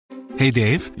Hey,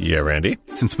 Dave. Yeah, Randy?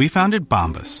 Since we founded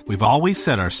Bombas, we've always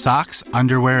said our socks,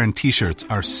 underwear, and T-shirts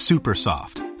are super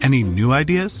soft. Any new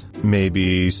ideas?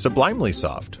 Maybe sublimely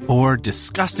soft. Or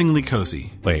disgustingly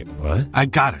cozy. Wait, what? I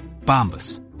got it.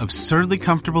 Bombas. Absurdly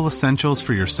comfortable essentials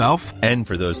for yourself and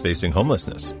for those facing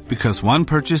homelessness. Because one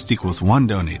purchased equals one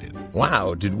donated.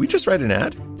 Wow, did we just write an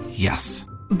ad? Yes.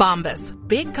 Bombas.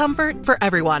 Big comfort for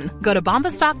everyone. Go to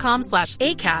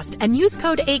bombas.com/ACAST and use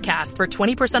code ACAST for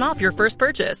 20% off your first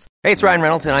purchase. Hey, it's Ryan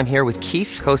Reynolds, and I'm here with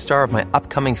Keith, co-star of my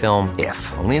upcoming film, If,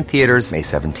 only in theaters May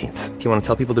 17th. Do you want to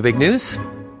tell people the big news?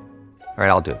 All right,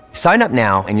 I'll do it. Sign up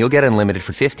now and you'll get unlimited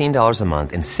for $15 a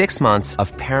month and 6 months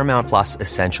of Paramount Plus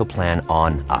Essential Plan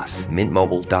on us.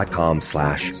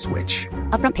 MintMobile.com/switch.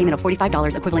 Upfront payment of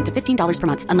 $45 equivalent to $15 per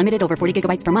month. Unlimited over 40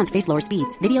 gigabytes per month. Face lower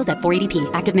speeds. Videos at 480p.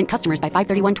 Active Mint customers by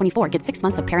 531.24 get 6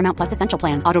 months of Paramount Plus Essential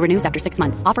Plan. Auto renews after 6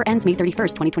 months. Offer ends May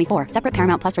 31st, 2024. Separate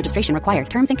Paramount Plus registration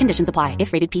required. Terms and conditions apply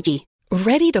if rated PG.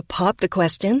 Ready to pop the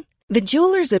question? The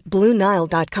jewelers at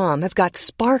BlueNile.com have got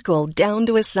sparkle down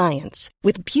to a science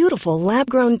with beautiful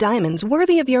lab-grown diamonds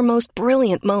worthy of your most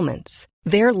brilliant moments.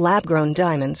 Their lab-grown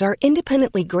diamonds are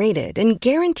independently graded and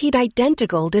guaranteed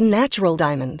identical to natural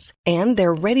diamonds, and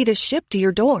they're ready to ship to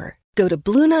your door. Go to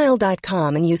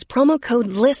BlueNile.com and use promo code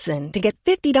LISTEN to get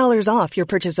 $50 off your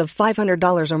purchase of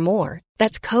 $500 or more.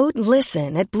 That's code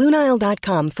LISTEN at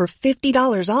BlueNile.com for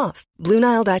 $50 off.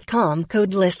 BlueNile.com,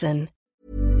 code LISTEN.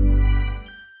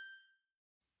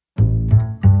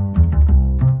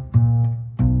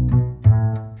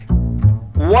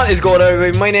 What is going on,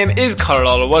 everybody? My name is Conor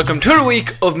Lawler. Welcome to a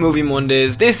week of Movie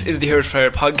Mondays. This is the Heroes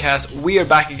Fire podcast. We are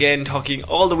back again talking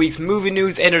all the week's movie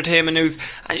news, entertainment news,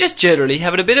 and just generally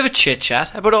having a bit of a chit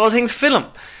chat about all things film.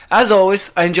 As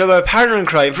always, I enjoy my partner in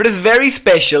crime for this very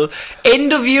special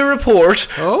end of year report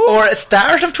or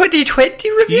start of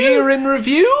 2020 review. Year in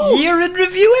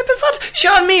review episode.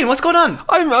 Sean Mean, what's going on?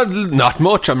 I'm not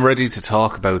much. I'm ready to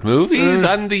talk about movies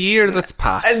and the year that's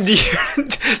passed. And the year,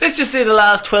 let's just say the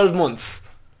last 12 months.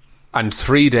 And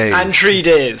 3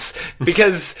 days.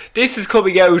 Because this is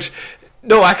coming out...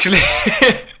 No, actually...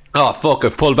 Oh, fuck,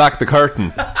 I've pulled back the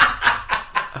curtain.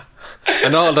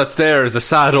 And all that's there is a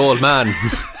sad old man.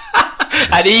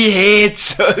 And he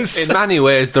hates us. In many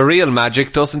ways, the real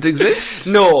magic doesn't exist.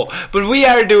 No, but we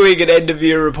are doing an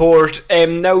end-of-year report.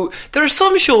 Now, there are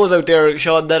some shows out there,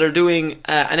 Sean, that are doing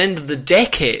an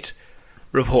end-of-the-decade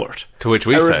report. To which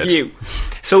we said... review.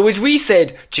 So which we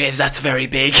said, James, that's very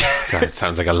big. That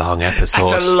sounds like a long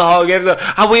episode. That's a long episode.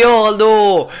 And we all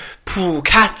know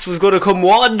Cats was going to come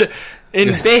one in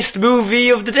best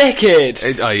movie of the decade.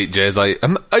 I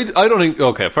don't think...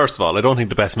 Okay, first of all, I don't think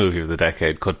the best movie of the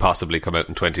decade could possibly come out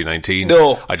in 2019.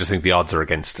 No. I just think the odds are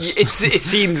against it. It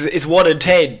seems it's 1 in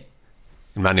 10.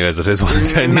 In many ways it is 1 in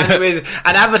 10. In many ways.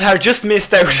 And Avatar just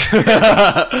missed out.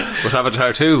 But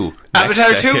Avatar 2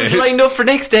 Avatar 2 is lined up for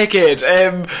next decade.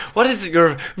 What is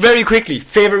your, very quickly,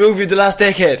 favourite movie of the last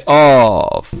decade?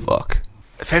 Oh, fuck.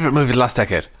 Favourite movie of the last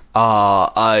decade?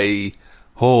 It's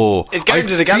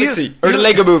Guardians of the Galaxy. Or the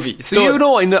Lego movie. So you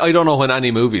know I don't know when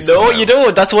any movies No, you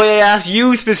don't. That's why I asked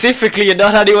you specifically and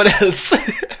not anyone else.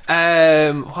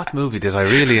 What movie did I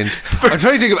really... I'm trying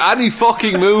to think of any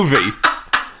fucking movie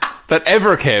that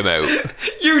ever came out.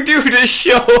 You do this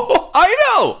show. I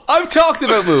know. I've talked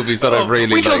about movies that I've really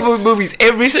liked. We talk about movies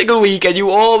every single week, and you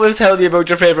always tell me about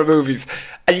your favourite movies.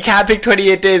 And you can't pick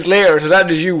 28 Days Later, so that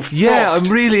is you. Yeah, I'm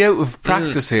really out of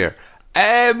practice here.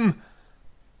 I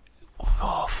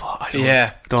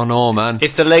don't know, man.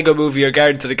 It's the Lego movie or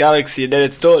Guardians of the Galaxy, and then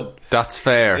it's done. That's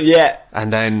fair. Yeah.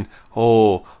 And then,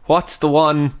 what's the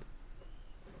one...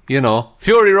 You know,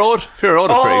 Fury Road. Fury Road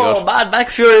is pretty good. Oh, Mad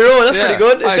Max Fury Road, that's pretty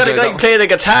good. It's got a guy playing a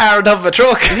guitar on top of a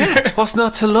truck. Yeah, what's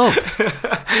not to love?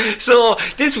 So,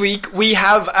 this week, we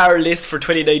have our list for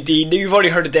 2019. Now, you've already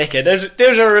heard a decade.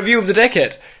 There's our review of the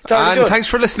decade. And thanks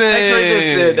for listening.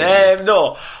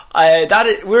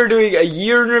 We're doing a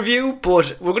year in review,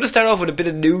 but we're going to start off with a bit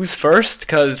of news first,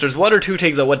 because there's one or two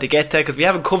things I want to get to, because we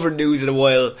haven't covered news in a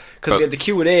while, because we had the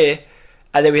Q&A,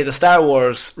 and then we had the Star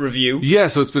Wars review. Yeah,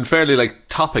 so it's been fairly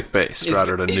topic based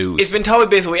rather than news. It's been topic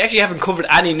based, but we actually haven't covered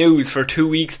any news for 2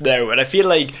 weeks now, and I feel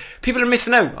like people are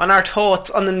missing out on our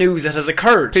thoughts on the news that has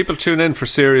occurred. People tune in for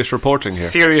serious reporting here.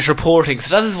 Serious reporting,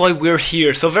 so that is why we're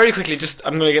here. So very quickly,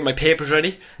 I'm going to get my papers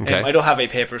ready. Okay. I don't have any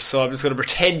papers, so I'm just going to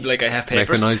pretend like I have papers.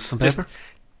 Make the noise some paper.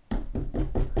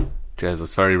 Jeez,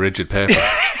 it's very rigid paper.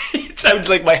 It sounds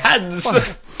like my hands.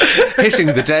 Hitting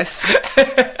the desk.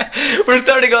 We're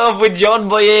starting off with John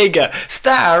Boyega,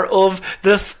 star of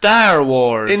the Star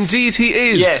Wars. Indeed he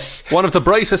is. Yes. One of the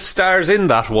brightest stars in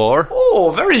that war.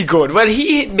 Oh, very good. Well,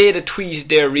 he made a tweet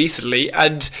there recently,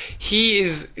 and he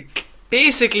is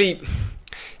basically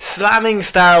slamming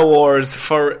Star Wars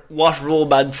for what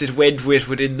romance it went with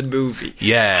within the movie.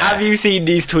 Yeah. Have you seen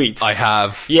these tweets? I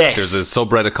have. Yes. There's a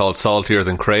subreddit called Saltier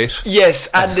Than Crate. Yes,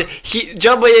 and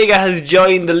John Boyega has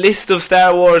joined the list of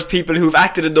Star Wars people who've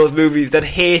acted in those movies that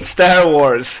hate Star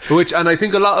Wars. And I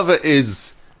think a lot of it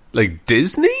is, like,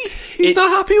 Disney he's not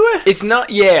happy with? It's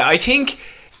not, yeah, I think...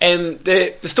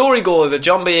 the story goes that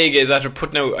John Boyega is after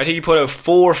putting out, I think he put out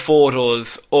 4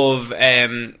 photos of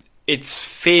it's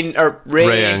Finn or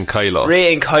Rey and Kylo.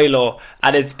 Rey and Kylo,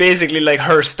 and it's basically like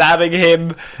her stabbing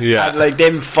him, and like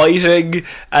them fighting,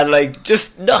 and like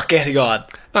just not getting on.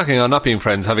 Not being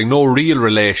friends, having no real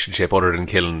relationship other than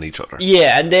killing each other.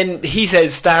 Yeah, and then he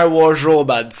says Star Wars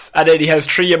romance, and then he has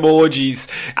 3 emojis,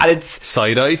 and it's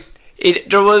side eye.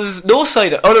 There was no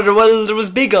side eye. Oh, there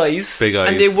was big eyes. Big eyes.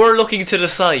 And they were looking to the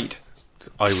side.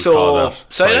 I would call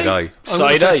that side eye.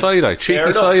 Side eye. Side eye.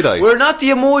 Cheeky side eye. We're not the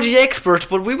emoji expert,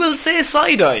 but we will say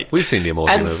side eye. We've seen the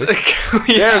emoji movie.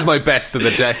 Yeah. There's my best of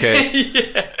the decade.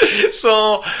 Yeah.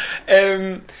 So,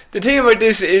 the thing about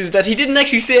this is that he didn't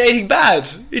actually say anything bad.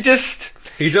 It's just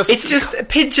a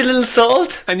pinch of little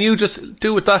salt. And you just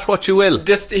do with that what you will.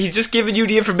 He's just giving you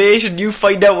the information, you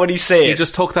find out what he's saying. He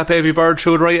just took that baby bird,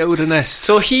 threw it right out of the nest.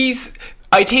 So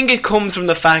I think it comes from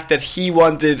the fact that he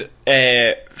wanted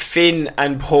Finn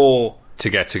and Poe to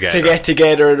get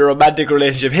together in a romantic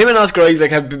relationship. Him and Oscar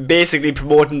Isaac have been basically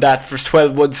promoting that for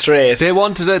 12 months straight. They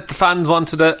wanted it, the fans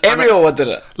wanted it. Everyone wanted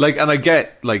it. And I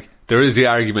get, there is the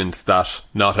argument that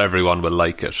not everyone will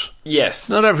like it. Yes.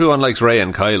 Not everyone likes Rey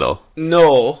and Kylo.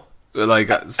 No. I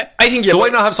think so why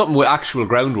not have something with actual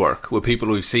groundwork, with people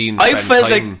we've seen spend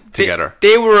time together?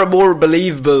 They were a more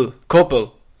believable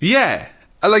couple. Yeah.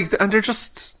 And they're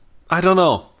just, I don't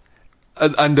know.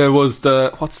 And there was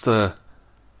there was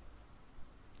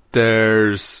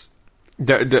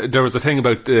a thing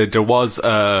about there was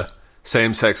a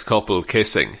same-sex couple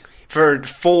kissing for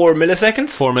 4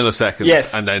 milliseconds. 4 milliseconds,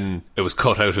 yes, and then it was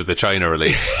cut out of the China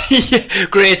release. Yeah,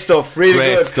 great stuff, really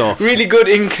great stuff, really good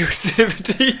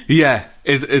inclusivity. Yeah,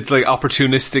 it's like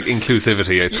opportunistic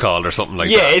inclusivity, it's called, or something like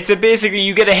that. Yeah, it's basically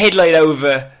you get a headline out of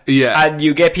it, and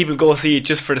you get people go see it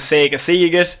just for the sake of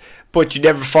seeing it, but you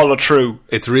never follow through.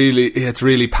 It's really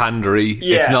pandery.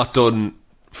 Yeah. It's not done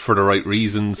for the right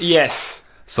reasons. Yes.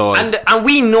 So and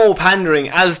we know pandering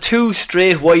as 2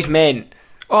 straight white men.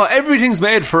 Oh, everything's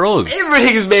made for us.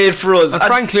 Everything's made for us. And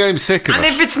frankly, I'm sick of it. And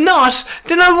if it's not,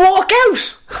 then I'll walk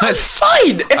out. I'm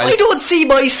fine. If I don't see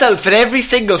myself in every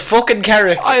single fucking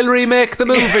character, I'll remake the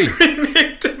movie.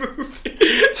 Remake the movie.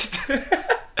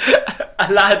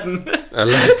 Aladdin.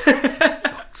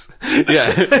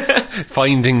 Yeah.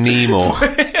 Finding Nemo.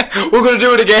 We're going to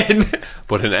do it again.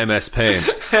 But in MS Paint.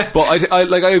 But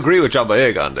I agree with John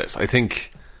Boyega on this. I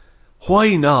think,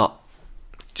 why not?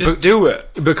 Just do it.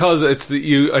 Because I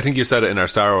think you said it in our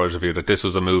Star Wars review that this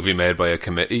was a movie made by a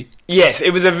committee. Yes,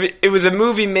 it was a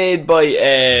movie made by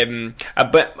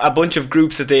a bunch of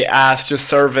groups that they asked just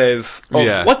surveys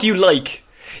of what do you like.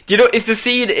 You know, it's the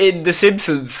scene in The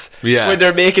Simpsons when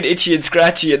they're making Itchy and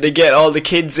Scratchy and they get all the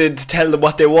kids in to tell them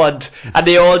what they want, and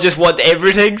they all just want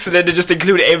everything, so then they just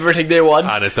include everything they want,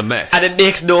 and it's a mess, and it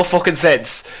makes no fucking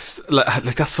sense.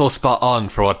 Like that's so spot on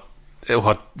for what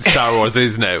Star Wars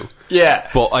is now. Yeah.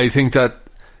 But I think that,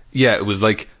 it was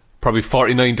like probably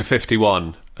 49 to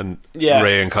 51, and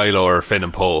Rey and Kylo are Finn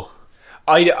and Poe.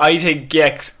 I think,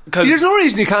 because there's no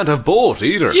reason you can't have both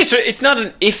either. Yeah, it's not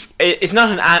an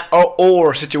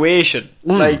or situation.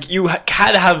 Like, you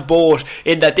can have both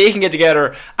in that they can get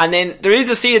together, and then there is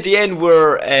a scene at the end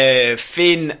where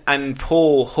Finn and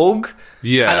Poe hug.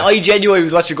 Yeah. And I genuinely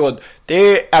was watching going,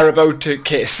 they are about to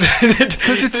kiss.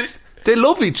 Because they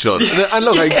love each other. And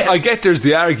look, I get there's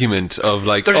the argument of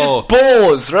like, there's just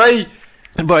bows, right?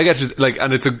 But I get there's like,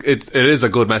 and it is a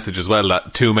good message as well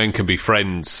that 2 men can be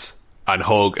friends and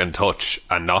hug and touch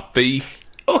and not be.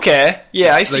 Okay,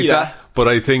 yeah, I see that. But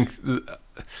I think,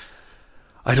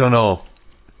 I don't know.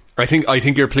 I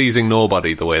think you're pleasing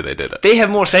nobody the way they did it. They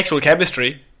have more sexual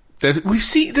chemistry.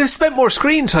 They've spent more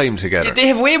screen time together. They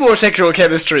have way more sexual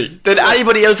chemistry than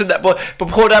anybody else in that. But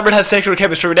Poe Dameron has sexual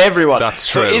chemistry with everyone. That's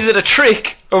true. So is it a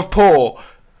trick of Poe?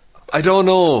 I don't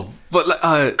know. But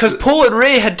because Poe and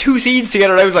Rey had 2 scenes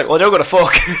together, and I was like, "Oh, they're gonna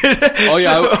fuck." Oh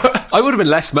yeah, I would have been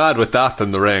less mad with that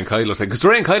than the Rey and Kylo thing. Because the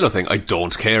Rey and Kylo thing, I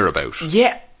don't care about.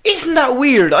 Yeah, isn't that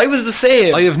weird? I was the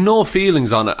same. I have no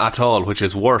feelings on it at all, which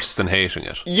is worse than hating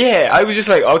it. Yeah, I was just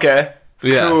like, okay,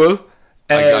 cool.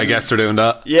 I guess they're doing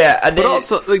that. Yeah, and but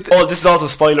also, like, this is also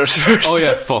spoilers first. Oh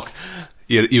yeah, fuck.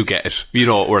 You get it. You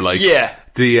know what we're like. Yeah.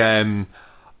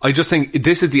 I just think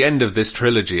this is the end of this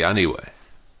trilogy anyway.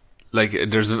 like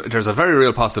there's a very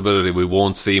real possibility we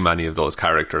won't see many of those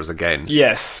characters again.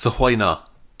 Yes. So why not?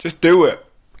 Just do it.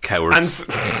 Cowards.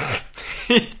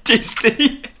 And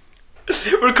Disney,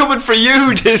 we're coming for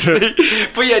you, Disney.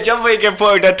 But yeah, John Boyega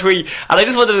put out that tweet, and I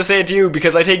just wanted to say it to you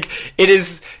because I think it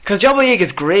is, because John Boyega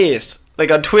is great. Like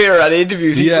on Twitter and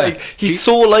interviews, he's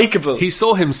so likeable. He's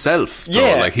so himself.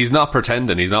 Yeah, like he's not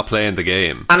pretending. He's not playing the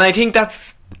game. And I think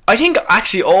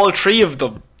actually all three of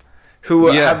them who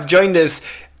have joined us,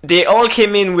 they all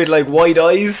came in with like wide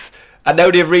eyes, and now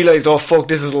they've realised, oh fuck,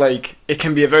 this is like, it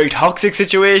can be a very toxic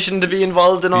situation to be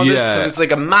involved in all this, because it's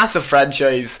like a massive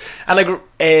franchise. And like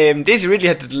Daisy Ridley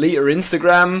had to delete her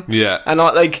Instagram. Yeah. And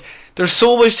all, like, there's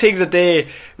so much things that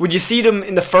would you see them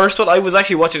in the first one? I was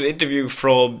actually watching an interview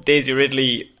from Daisy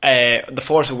Ridley, The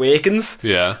Force Awakens.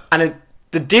 Yeah. And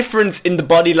the difference in the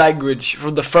body language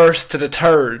from the first to the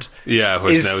third,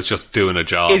 whereas now it's just doing a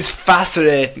job, is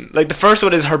fascinating. Like the first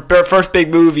one is her first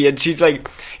big movie, and she's like,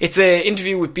 it's an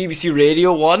interview with BBC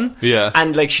Radio 1. Yeah.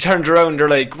 And like she turns around, they're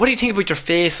like, what do you think about your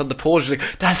face on the poster?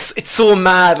 She's like, it's so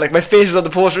mad, like my face is on the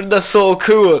poster, that's so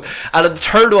cool. And on the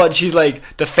third one, she's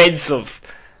like defensive.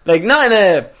 Like not in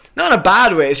a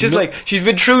bad way. It's just like she's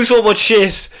been through so much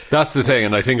shit. That's the thing,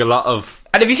 and I think a lot of.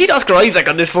 And if you see Oscar Isaac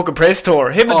on this fucking press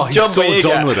tour, him and John Boyega, he's so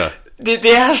done with it.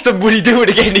 They asked him, would he do it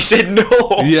again? He said no.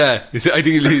 Yeah, I think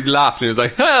he laughed and he was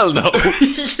like, hell no.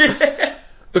 Yeah.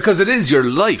 Because it is your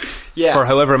life for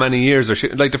however many years.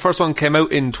 Like the first one came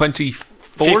out in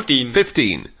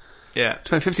 2015. Yeah.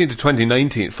 2015 to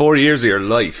 2019. 4 years of your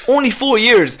life. Only 4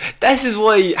 years. This is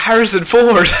why Harrison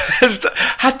Ford has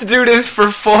had to do this for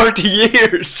 40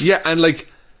 years. Yeah, and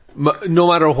like, no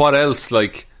matter what else,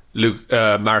 like,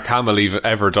 Mark Hamill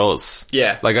ever does.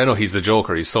 Yeah. Like, I know he's the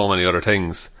Joker, he's so many other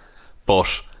things,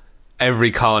 but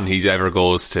every con he ever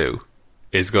goes to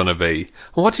is going to be.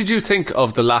 What did you think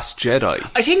of The Last Jedi?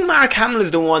 I think Mark Hamill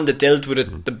is the one that dealt with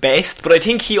it the best, but I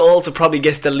think he also probably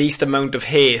gets the least amount of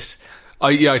hate.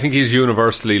 I think he's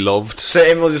universally loved. So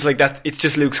everyone's just like, that. It's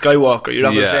just Luke Skywalker. You're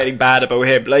not going to say anything bad about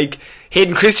him. Like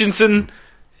Hayden Christensen,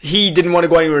 he didn't want to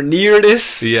go anywhere near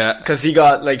this. Yeah, because he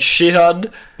got like shit on.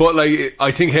 But like, I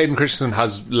think Hayden Christensen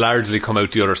has largely come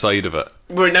out the other side of it.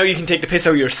 Where now you can take the piss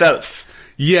out yourself.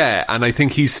 Yeah, and I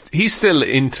think he's still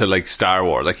into like Star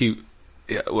Wars. Like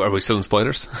are we still in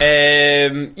spoilers?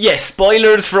 Yes,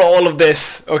 spoilers for all of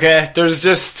this. Okay, there's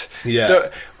just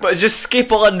but just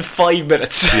skip on 5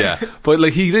 minutes. Yeah, but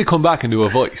like he did come back and do a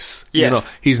voice. Yes. You know,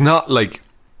 he's not like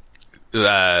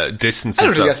distanced. I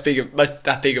don't think that's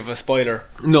that big of a spoiler.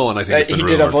 No, and I think he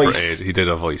did a voice. He did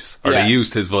a voice, or they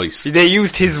used his voice. They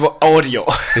used his audio.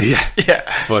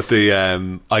 Yeah. But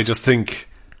I just think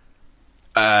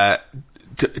to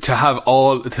have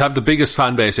the biggest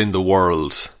fan base in the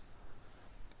world,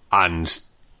 and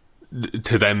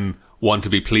to them want to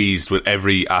be pleased with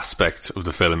every aspect of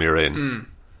the film you're in.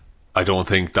 I don't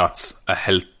think that's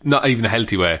not even a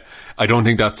healthy way. I don't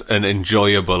think that's an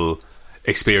enjoyable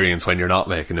experience when you're not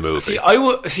making the movie. I'm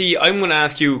going to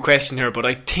ask you a question here, but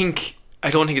I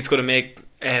don't think it's going to make.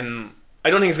 I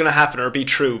don't think it's going to happen or be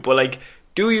true. But like,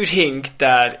 do you think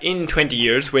that in 20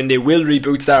 years, when they will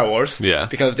reboot Star Wars,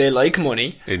 because they like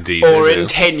money, indeed, or in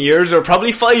 10 years, or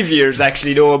probably 5 years,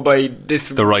 actually, by this,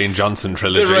 the Rian Johnson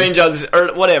trilogy, the Rian Johnson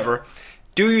or whatever,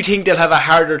 do you think they'll have a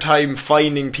harder time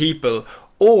finding people?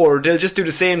 Or they'll just do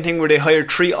the same thing where they hire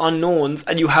 3 unknowns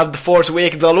and you have The Force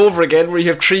Awakens all over again, where you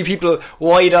have 3 people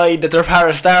wide-eyed that they're part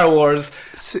of Star Wars,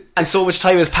 and so much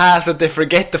time has passed that they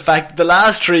forget the fact that the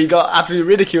last 3 got absolutely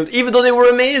ridiculed, even though they were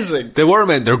amazing. They were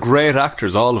amazing. They're great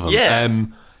actors, all of them. Yeah.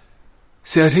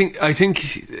 See, I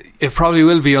think it probably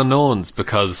will be unknowns,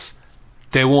 because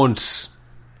they won't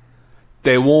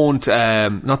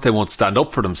stand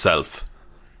up for themselves,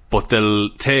 but they'll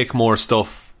take more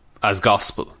stuff as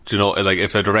gospel. Do you know, like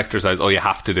if a director says, oh, you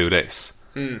have to do this,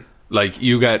 like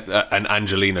you get an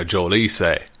Angelina Jolie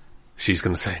say, she's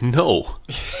going to say no.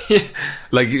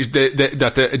 Like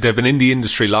they've been in the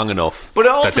industry long enough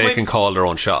that they can call their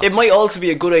own shots. It might also be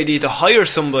a good idea to hire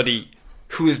somebody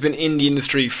who has been in the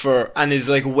industry and is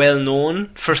like well known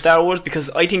for Star Wars, because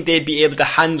I think they'd be able to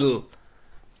handle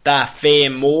that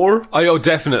fame more.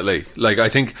 Definitely. Like I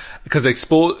think because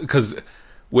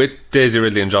with Daisy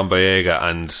Ridley and John Boyega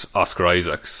and Oscar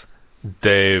Isaacs,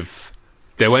 they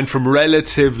went from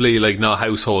relatively like not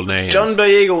household names. John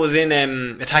Boyega was in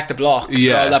Attack the Block, and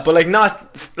all that, but like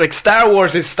not like Star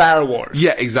Wars is Star Wars.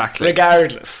 Yeah, exactly.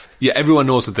 Regardless, everyone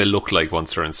knows what they look like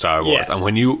once they're in Star Wars. And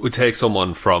when you would take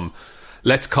someone from,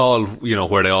 let's call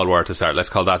where they all were to start, let's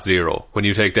call that 0. When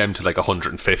you take them to like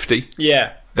 150,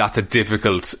 that's a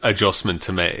difficult adjustment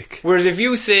to make. Whereas if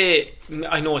you say,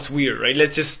 I know it's weird, right?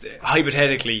 Let's just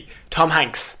hypothetically, Tom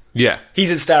Hanks. Yeah.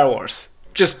 He's in Star Wars.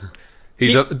 Just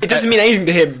He's it doesn't mean anything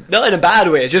to him. Not in a bad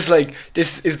way. It's just like,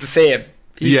 this is the same.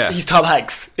 He's Tom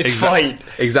Hanks. It's fine.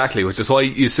 Exactly, which is why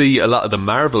you see a lot of the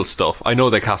Marvel stuff. I know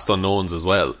they cast unknowns as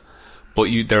well, but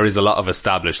there is a lot of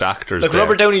established actors. Like there.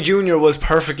 Robert Downey Jr. was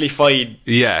perfectly fine.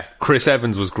 Yeah, Chris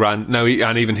Evans was grand. Now,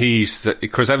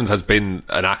 Chris Evans has been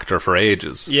an actor for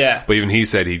ages. Yeah, but even he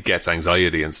said he gets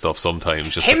anxiety and stuff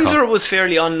sometimes. Just Hemsworth was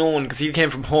fairly unknown because he came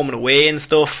from Home and Away and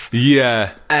stuff.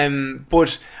 Yeah, and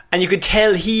you could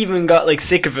tell he even got like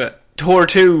sick of it. Thor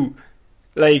 2.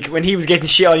 Like, when he was getting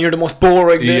shit on, you're the most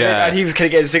boring bit, and he was kind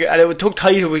of getting sick. And it took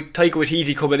Taika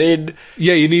Waititi coming in.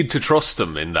 Yeah, you need to trust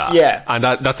him in that. Yeah. And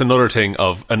that's another thing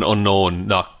of an unknown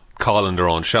not calling their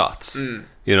own shots. You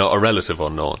know, a relative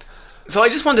unknown. So I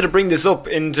just wanted to bring this up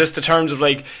in just the terms of,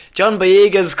 like, John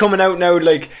Boyega's coming out now,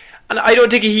 like, and I don't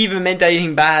think he even meant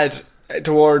anything bad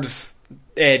towards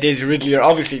Daisy Ridley, or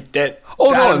obviously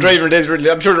Adam Driver and Daisy Ridley.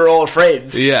 I'm sure they're all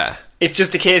friends. Yeah. It's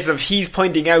just a case of he's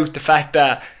pointing out the fact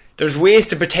that there's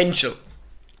wasted potential,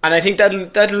 and I think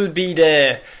that'll be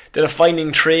the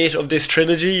defining trait of this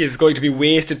trilogy, is going to be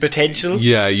wasted potential.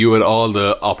 Yeah, you had all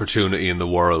the opportunity in the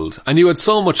world, and you had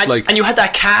so much and you had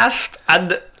that cast,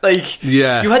 and like you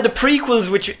had the prequels,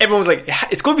 which everyone was like,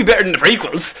 it's going to be better than the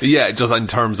prequels. Yeah, just in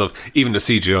terms of even the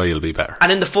CGI will be better.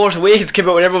 And then The Force Awakens came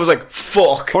out, and everyone was like,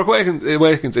 fuck. Force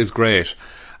Awakens is great,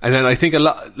 and then I think a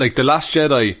lot like The Last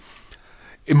Jedi,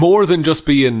 more than just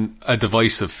being a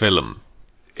divisive film.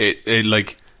 It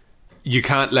like, you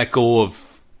can't let go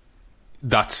of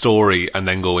that story and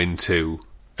then go into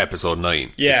episode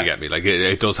 9. Yeah, if you get me. Like,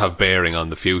 it does have bearing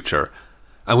on the future,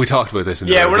 and we talked about this in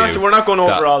the review. We're not going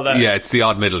over all that. Yeah, it's the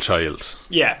odd middle child.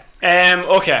 Yeah.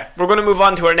 Okay, we're going to move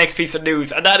on to our next piece of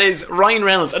news, and that is Ryan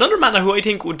Reynolds, another man who I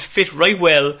think would fit right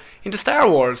well into Star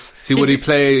Wars. See, would he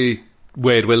play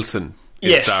Wade Wilson?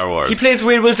 Yes, Star Wars. He plays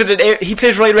Wade Wilson and he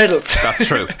plays Ryan Reynolds. That's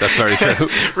true. That's very true.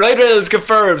 Ryan Reynolds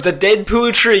confirms that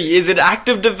Deadpool 3 is in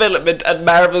active development at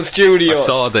Marvel Studios. I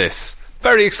saw this.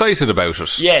 Very excited about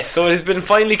it. Yes, so it has been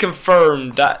finally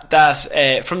confirmed that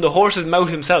from the horse's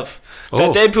mouth himself,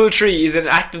 that Deadpool 3 is in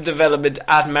active development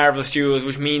at Marvel Studios,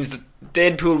 which means that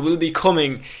Deadpool will be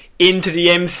coming into the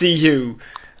MCU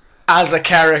as a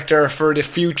character for the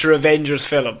future Avengers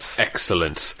films.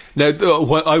 Excellent. Now,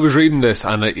 I was reading this,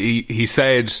 and he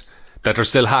said that they're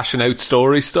still hashing out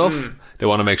story stuff. They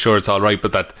want to make sure it's alright,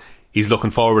 but that he's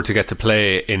looking forward to get to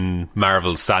play in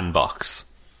Marvel's sandbox,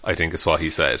 I think is what he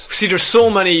said. See, there's so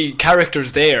many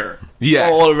characters there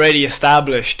already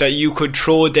established that you could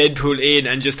throw Deadpool in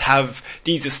and just have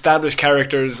these established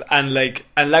characters and like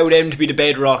allow them to be the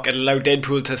bedrock and allow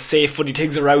Deadpool to say funny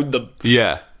things around them.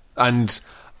 Yeah, and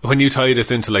when you tie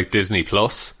this into like Disney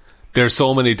Plus, there's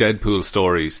so many Deadpool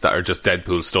stories that are just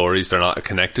Deadpool stories. They're not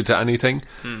connected to anything.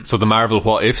 So the Marvel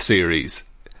What If series,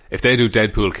 if they do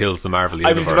Deadpool Kills the Marvel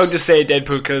Universe... I was about to say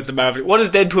Deadpool Kills the Marvel... What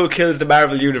is Deadpool Kills the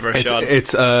Marvel Universe, Sean?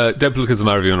 It's Deadpool Kills the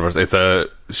Marvel Universe. It's a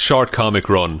short comic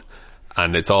run,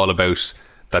 and it's all about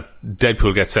that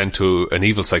Deadpool gets sent to an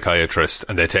evil psychiatrist,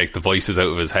 and they take the voices out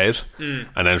of his head, and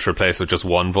then it's replaced with just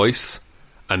one voice.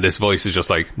 And this voice is just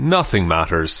like, nothing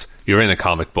matters. You're in a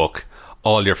comic book.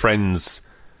 All your friends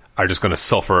are just going to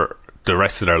suffer the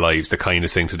rest of their lives. The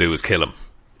kindest thing to do is kill him.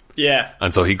 Yeah.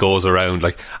 And so he goes around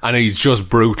like, and he's just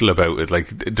brutal about it. Like,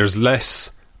 there's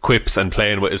less quips and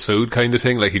playing with his food kind of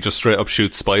thing. Like, he just straight up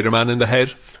shoots Spider-Man in the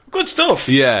head. Good stuff.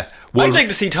 Yeah. I'd like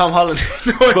to see Tom Holland.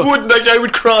 No, I wouldn't. Actually, I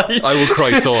would cry. I would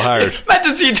cry so hard.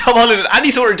 Imagine seeing Tom Holland in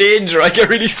any sort of danger. I get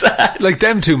really sad. Like,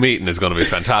 them two meeting is going to be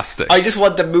fantastic. I just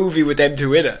want the movie with them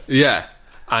two in it. Yeah.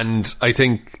 And I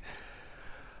think...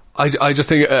 I just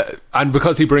think... and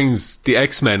because he brings the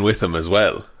X-Men with him as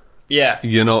well. Yeah.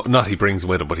 You know, not he brings them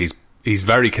with him, but he's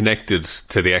very connected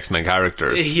to the X-Men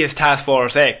characters. He has Task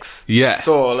Force X. Yeah.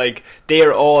 So, like,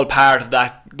 they're all part of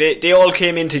that. They all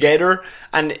came in together,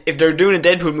 and if they're doing a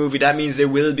Deadpool movie, that means they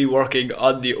will be working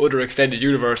on the other extended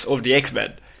universe of the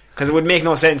X-Men. Because it would make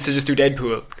no sense to just do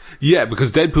Deadpool. Yeah,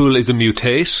 because Deadpool is a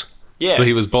mutate. Yeah. So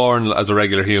he was born as a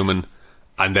regular human,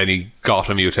 and then he got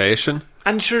a mutation.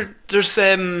 And sure, there's,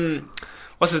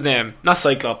 what's his name? Not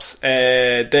Cyclops.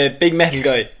 The big metal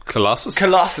guy. Colossus.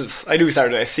 I knew he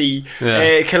started with a C.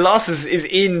 Yeah. Colossus is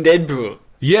in Deadpool.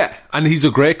 Yeah, and he's a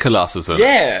great Colossus in it.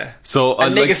 Yeah. So,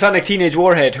 and Negasonic Teenage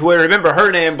Warhead, who I remember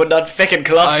her name, but not feckin'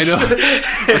 Colossus. I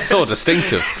know. It's so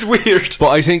distinctive. It's weird. But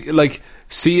I think, like,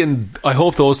 I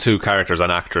hope those two characters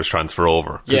and actors transfer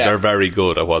over. Because they're very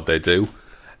good at what they do.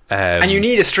 And you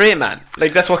need a straight man.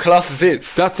 Like, that's what Colossus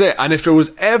is. That's it. And if there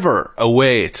was ever a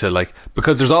way to, like...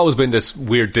 Because there's always been this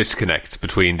weird disconnect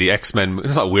between the X-Men...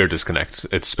 It's not a weird disconnect.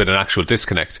 It's been an actual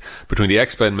disconnect between the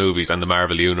X-Men movies and the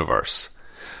Marvel Universe.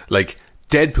 Like,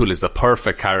 Deadpool is the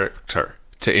perfect character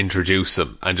to introduce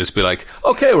him and just be like,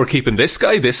 okay, we're keeping this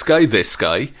guy, this guy, this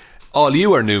guy. All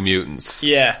you are New Mutants.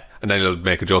 Yeah. And then he'll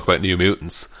make a joke about New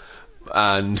Mutants.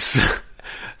 And,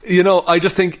 you know, I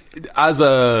just think as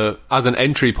an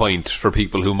entry point for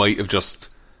people who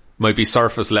might be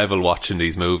surface level watching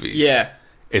these movies. Yeah.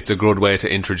 It's a good way to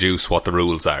introduce what the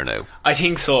rules are now. I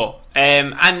think so.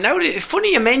 And now,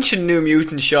 funny you mentioned New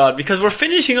Mutants, Sean, because we're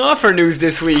finishing off our news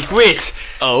this week with...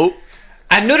 Oh.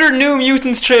 Another New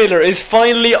Mutants trailer is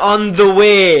finally on the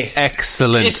way.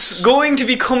 Excellent. It's going to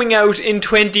be coming out in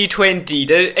 2020.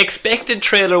 The expected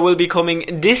trailer will be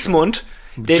coming this month.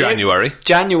 January.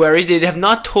 They have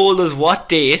not told us what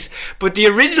date, but the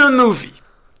original movie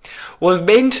was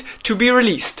meant to be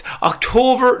released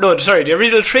the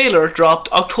original trailer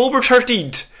dropped October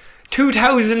 13th,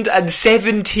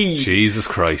 2017. Jesus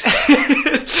Christ.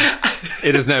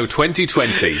 It is now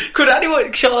 2020. Could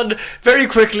anyone, Sean, very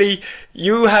quickly,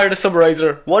 you are the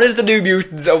summariser, what is the New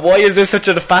Mutants and why is this such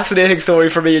a fascinating story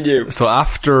for me and you? So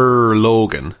after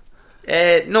Logan...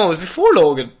 no, it was before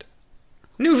Logan.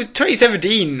 New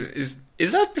 2017,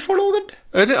 is that before Logan?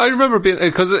 I remember being...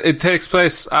 Because it takes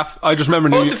place... I just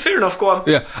remember... Fair enough, go on.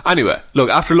 Yeah, anyway, look,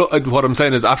 what I'm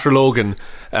saying is after Logan,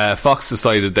 Fox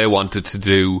decided they wanted to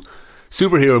do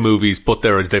superhero movies, but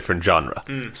they're a different genre.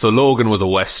 So Logan was a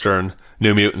Western,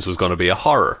 New Mutants was going to be a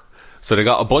horror. So they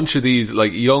got a bunch of these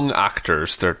like young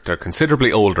actors. They're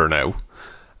considerably older now,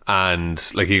 and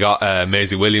like you got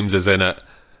Maisie Williams is in it,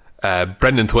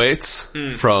 Brendan Thwaites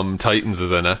from Titans is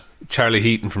in it, Charlie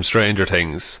Heaton from Stranger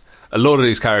Things. A load of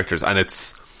these characters, and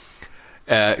it's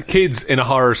kids in a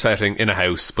horror setting in a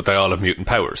house, but they all have mutant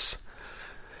powers.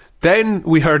 Then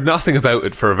we heard nothing about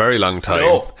it for a very long time.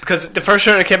 No, because the first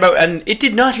trailer came out and it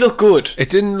did not look good.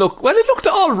 It didn't look... Well, it looked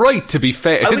alright, to be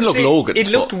fair. It didn't look Logan. It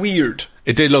looked weird.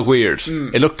 It did look weird.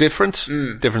 It looked different.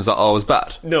 Different's not always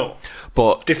bad. No.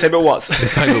 But this time it was.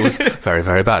 This time it was very,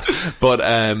 very bad. But,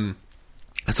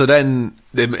 so then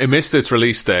it missed its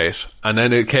release date, and then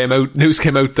news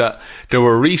came out that there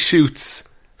were reshoots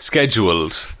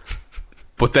scheduled,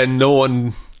 but then no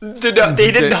one... They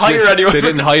didn't hire anyone. They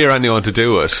didn't hire anyone to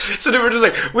do it. So they were just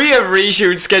like, we have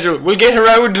reshoots scheduled, we'll get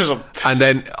around to them. And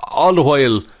then all the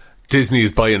while Disney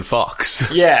is buying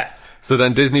Fox. Yeah. So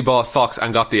then Disney bought Fox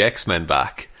and got the X-Men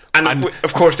back. And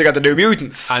of course they got the New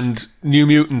Mutants. And New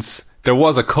Mutants, there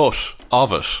was a cut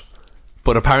of it,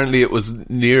 but apparently it was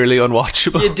nearly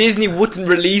unwatchable. Yeah, Disney wouldn't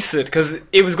release it because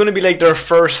it was going to be like their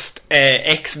first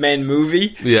X-Men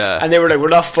movie. Yeah. And they were like, we're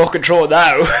not fucking throwing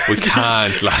that out. We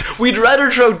can't, lads. We'd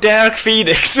rather throw Dark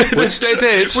Phoenix. Which they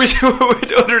did.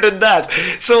 Other than that.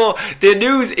 So the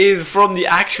news is from the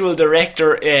actual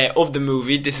director of the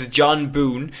movie. This is John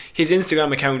Boone. His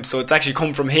Instagram account, so it's actually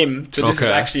come from him. So this is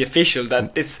actually official.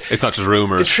 That it's not just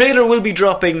rumours. The trailer will be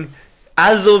dropping...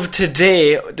 As of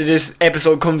today, this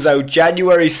episode comes out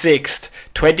January 6th,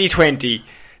 2020.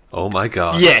 Oh my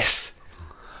god. Yes.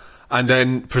 And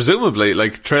then, presumably,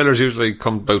 like, trailers usually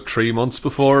come about 3 months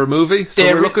before a movie. So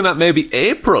we're looking at maybe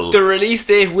April. The release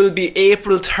date will be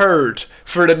April 3rd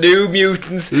for the New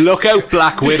Mutants. Look out,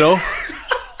 Black Widow.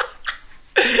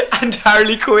 And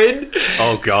Harley Quinn.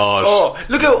 Oh god. Oh,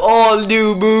 look at all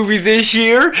new movies this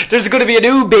year. There's going to be a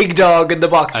new big dog in the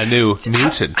box. A new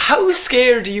mutant. How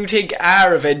scared do you think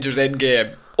are Avengers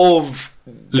Endgame of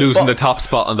losing the top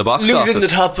spot on the box office? Losing the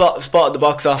top spot on the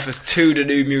box office to the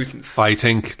New Mutants. I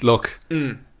think, look...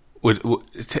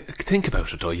 think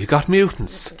about it though. You got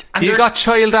mutants, and you got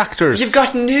child actors, you've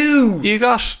got you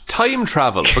got time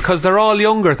travel because they're all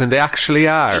younger than they actually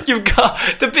are. You've got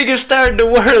the biggest star in the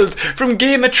world from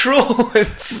Game of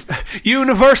Thrones.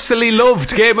 Universally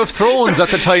loved Game of Thrones at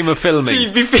the time of filming.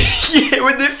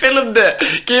 When they filmed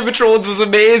it, Game of Thrones was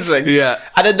amazing. Yeah,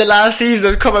 and then the last season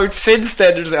has come out since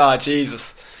then. It's like, oh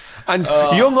Jesus. And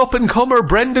young up and comer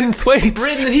Brendan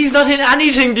Thwaites. He's not in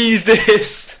anything these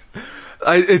days.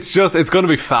 It's going to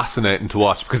be fascinating to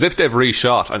watch because if they've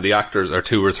reshot and the actors are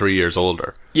 2 or 3 years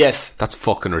older, yes, that's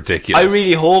fucking ridiculous. I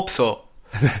really hope so.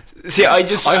 See, I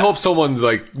hope someone's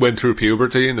like went through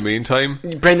puberty in the meantime.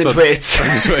 Brendan Thwaites,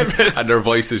 and their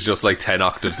voice is just like 10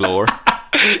 octaves lower.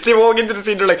 They walk into the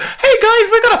scene, they're like, "Hey guys,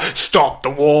 we're gonna stop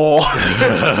the war."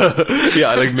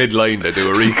 Yeah, like mid-line they do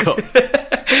a recut.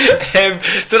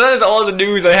 So that is all the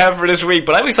news I have for this week,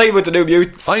 but I'm excited about the New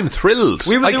Mutants. I'm thrilled.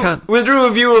 We'll do a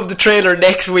review of the trailer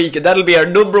next week, and that'll be our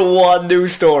number one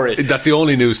news story. That's the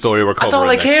only news story we're covering. That's all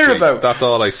I care about. That's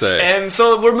all I say.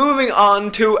 So we're moving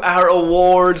on to our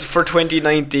awards for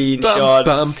 2019, Sean.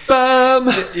 Bum, bum.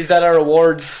 Is that our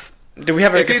awards Do we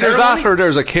have like It's a either ceremony? that or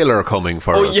there's a killer coming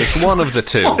for us. yes. It's one of the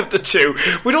two. One of the two.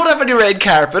 We don't have any red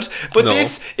carpet, but No.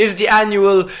 this is the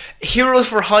annual Heroes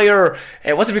for Hire.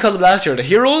 What did we call them last year? The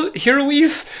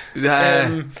Heroes?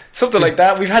 Something like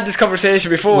that. We've had this conversation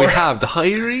before. We have the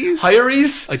Hirees?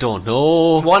 Hirees? I don't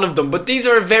know. One of them. But these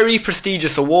are very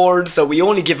prestigious awards that we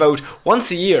only give out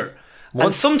once a year.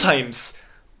 And sometimes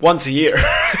once a year.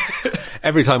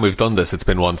 Every time we've done this, it's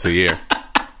been once a year.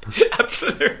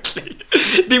 Absolutely.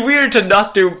 It'd be weird to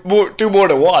not do more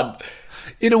than one.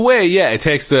 In a way, yeah, it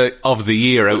takes the of the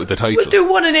year out of the title. We'll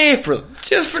do one in April,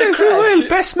 just for the Yes, we crack. will.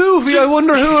 Best movie, I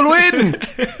wonder who will win.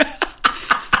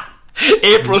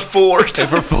 April 4th.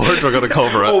 April 4th, we're going to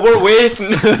cover it. Oh, we're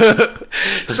waiting.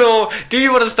 So, do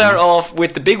you want to start off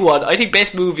with the big one? I think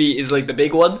best movie is like the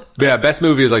big one. Yeah, best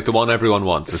movie is like the one everyone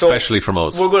wants, So, especially from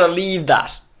us. We're going to leave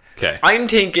that. Okay. I'm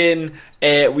thinking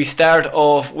we start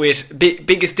off with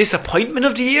biggest disappointment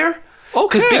of the year.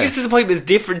 Okay. Because biggest disappointment is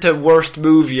different to worst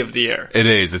movie of the year. It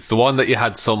is. It's the one that you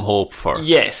had some hope for.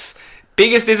 Yes.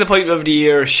 Biggest disappointment of the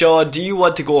year. Sean, do you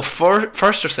want to go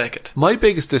first or second? My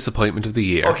biggest disappointment of the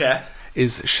year Okay.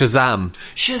 is Shazam.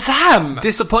 Shazam!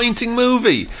 Disappointing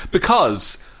movie.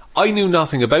 Because I knew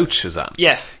nothing about Shazam.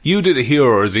 Yes. You did a Hero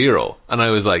or Zero, and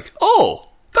I was like, oh,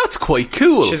 that's quite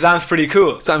cool. Shazam's pretty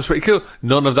cool. Shazam's pretty cool.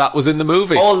 None of that was in the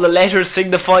movie. All the letters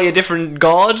signify a different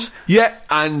god. Yeah,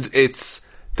 and it's...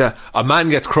 a man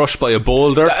gets crushed by a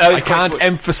boulder. That was I can't quite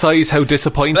emphasise how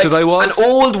disappointed I was. An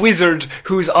old wizard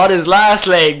who's on his last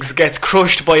legs gets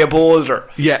crushed by a boulder.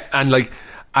 Yeah,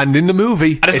 and in the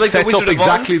movie, And it's it like sets the up Wizard of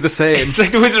exactly Oz. the same. It's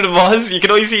like the Wizard of Oz. You can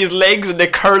only see his legs and they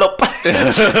curl up.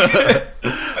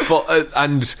 But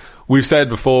and we've said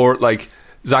before, like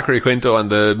Zachary Quinto and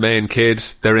the main kid,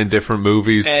 they're in different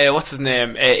movies. What's his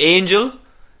name? Angel?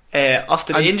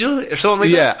 Austin Angel? Or something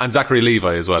like that? And Zachary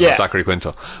Levi as well, Yeah. not Zachary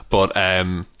Quinto. But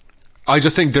I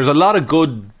just think there's a lot of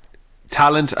good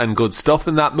talent and good stuff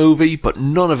in that movie, but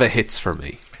none of it hits for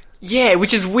me. Yeah,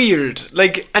 which is weird.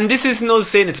 Like, and this isn't us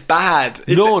saying it's bad.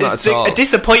 No, not it's at like all. A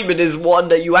disappointment is one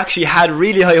that you actually had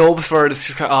really high hopes for, and it's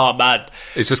just kind of, oh man,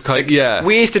 It's just kind of, yeah,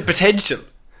 wasted potential.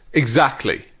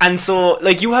 exactly. And so,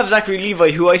 like, you have Zachary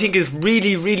Levi, who I think is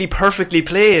really, really perfectly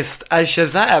placed as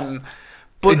Shazam.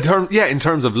 But In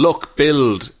terms of look,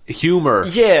 build, humour.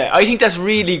 yeah, I think that's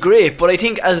really great. But I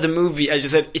think as the movie, as you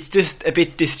said, it's just a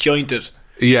bit disjointed.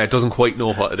 Yeah, it doesn't quite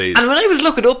know what it is. And when I was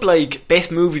looking up, like,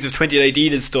 best movies of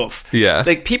 2019 and stuff, Yeah.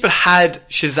 like, people had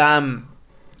Shazam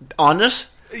on it.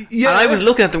 Yeah. And I was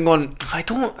looking at them going, I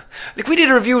don't... Like, we did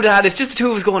a review of that, it's just the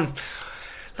two of us going,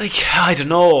 like, I don't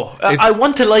know. I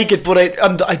want to like it, but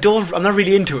I'm not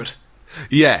really into it.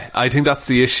 Yeah, I think that's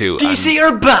the issue. DC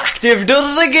are back. They've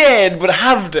done it again, but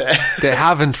have they? They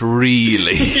haven't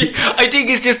really. I think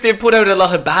it's just they put out a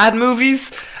lot of bad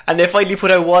movies, and they finally put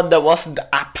out one that wasn't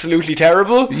absolutely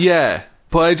terrible. Yeah,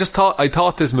 but I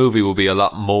thought this movie would be a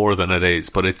lot more than it is,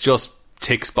 but it just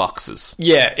ticks boxes.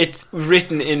 Yeah, it's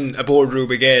written in a boardroom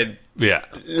again. Yeah.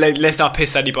 Like, let's not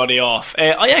piss anybody off.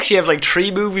 I actually have like 3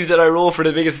 movies that I wrote for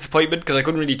the biggest disappointment because I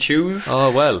couldn't really choose.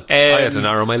 Oh, well, I had to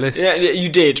narrow my list. Yeah, you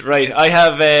did, right. I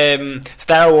have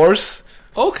Star Wars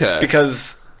Okay.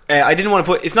 because I didn't want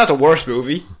to put... It's not the worst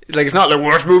movie. It's not the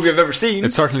worst movie I've ever seen.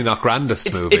 It's certainly not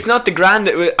grandest movie. It's not the grand...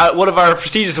 one of our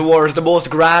prestigious awards, the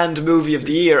most grand movie of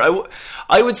the year.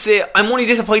 I would say I'm only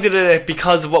disappointed in it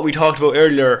because of what we talked about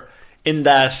earlier, in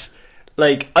that...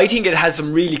 Like, I think it has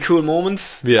some really cool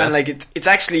moments. Yeah. And, like, it's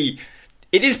actually...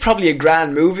 It is probably a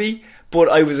grand movie, but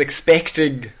I was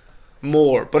expecting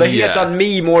more. But I think that's on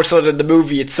me more so than the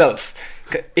movie itself.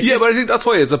 It's yeah, just- but I think that's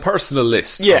why it's a personal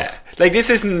list. Yeah. Like, this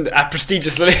isn't a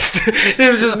prestigious list. It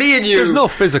was just me and you. There's no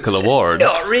physical awards.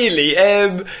 Not really.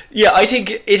 Yeah, I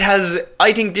think it has...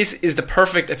 I think this is the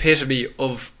perfect epitome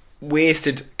of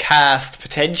wasted cast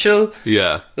potential.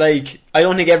 Yeah. Like, I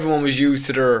don't think everyone was used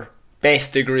to their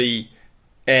best degree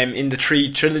in the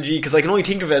 3 trilogy, because I can only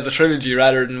think of it as a trilogy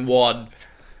rather than one.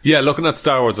 Yeah, looking at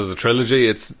Star Wars as a trilogy,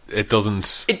 it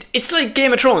doesn't... It's like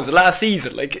Game of Thrones, the last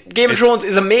season. Like, Game of Thrones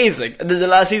is amazing, and then the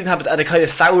last season happened and it kind of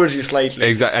sours you slightly.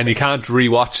 Exactly, and you can't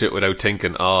rewatch it without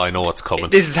thinking, oh, I know what's coming.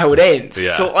 This is how it ends.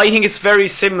 Yeah. So I think it's very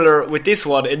similar with this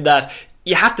one in that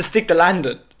you have to stick the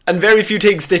landing, and very few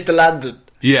things stick the landing.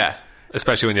 Yeah,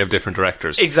 especially when you have different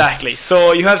directors. Exactly.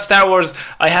 So you have Star Wars,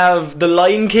 I have The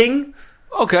Lion King,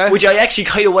 Okay. which I actually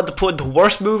kind of want to put in the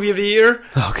worst movie of the year.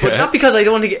 Okay. But not because I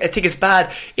think it's bad.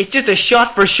 It's just a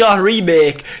shot-for-shot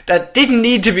remake that didn't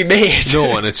need to be made.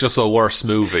 No, and it's just a worse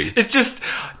movie. It's just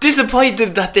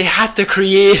disappointed that they had to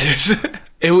create it.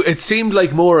 It seemed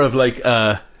like more of like,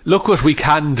 look what we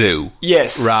can do.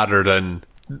 Yes. Rather than,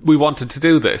 we wanted to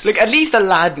do this. Like, at least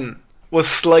Aladdin was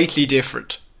slightly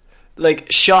different.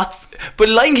 like shot, but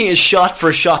Lion King is shot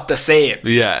for shot the same.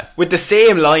 Yeah. With the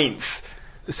same lines.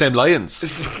 Same lions.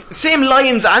 Same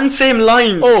lines and same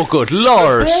lines. Oh, good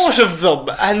lord. Both of them.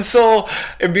 And so,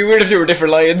 it'd be weird if they were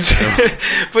different lions.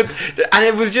 And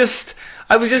it was just,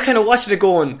 I was just kind of watching it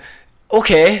going,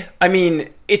 okay, I mean,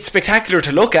 it's spectacular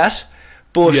to look at,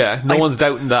 but yeah, no one's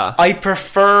doubting that. I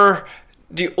prefer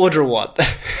the other one.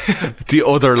 The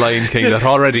other Lion King that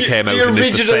already came out and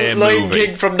is the same original Lion movie.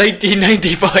 King from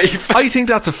 1995. I think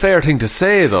that's a fair thing to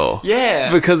say, though.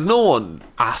 Yeah. Because no one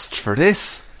asked for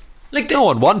this. Like No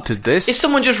one wanted this. If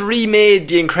someone just remade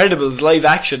The Incredibles live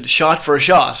action, shot for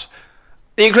shot,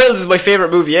 The Incredibles is my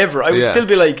favourite movie ever, I would still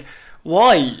be like,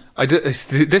 why?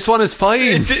 This one is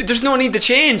fine. There's no need to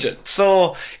change it.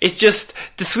 So it's just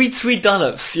the sweet, sweet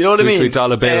dollars. You know what I mean? Sweet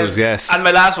dollar bills, yes. And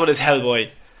my last one is Hellboy.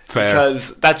 Fair.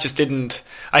 Because that just didn't...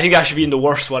 I think that should be in the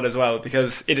worst one as well,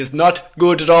 because it is not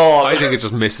good at all. I think it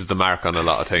just misses the mark on a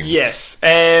lot of things. Yes.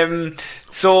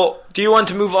 So, do you want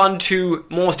to move on to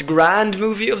most grand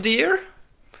movie of the year?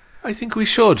 I think we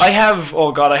should. I have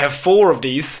 4 of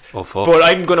these. Oh, fuck. But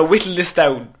I'm going to whittle this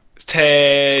down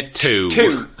to 2.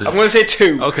 I'm going to say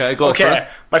 2. Okay, go for it.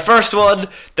 My first one,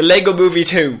 the Lego Movie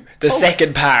 2, the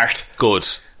second part. Good.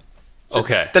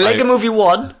 Okay. The Lego Movie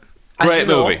 1. Great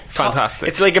movie. Fantastic.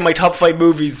 It's like in my top 5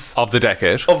 movies of the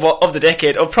decade. Of the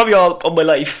decade. Of probably all of my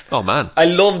life. Oh, man. I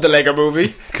love the Lego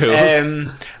Movie. Cool.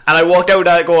 And I walked out of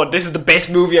that going, this is the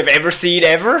best movie I've ever seen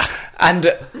ever.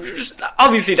 And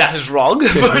obviously that is wrong.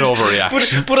 It's an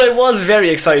overreaction. But I was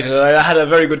very excited and I had a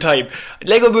very good time.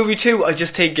 Lego Movie 2 I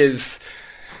just think is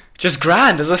just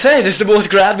grand. As I said, it's the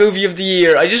most grand movie of the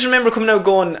year. I just remember coming out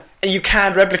going, you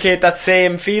can't replicate that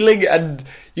same feeling and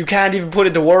you can't even put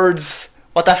into words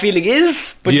what that feeling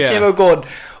is, but you came out going,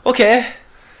 okay,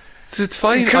 it's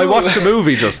fine. Cool. I watched the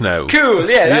movie just now. Cool,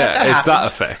 yeah, that it's happened. that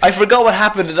effect. I forgot what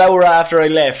happened an hour after I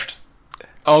left.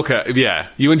 Okay, yeah.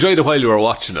 You enjoyed it while you were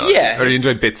watching it? Yeah. Or you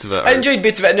enjoyed bits of it? I enjoyed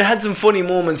bits of it, and it had some funny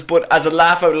moments, but as a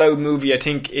laugh-out-loud movie, I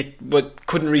think it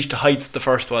couldn't reach the heights of the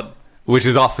first one. Which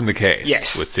is often the case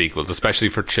yes. with sequels, especially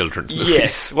for children's movies.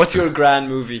 Yes. What's your grand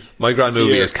movie? My grand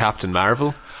movie is Captain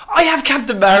Marvel. I have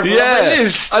Captain Marvel on my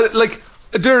list. I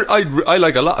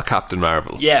like a lot of Captain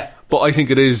Marvel. Yeah. But I think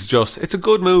it's a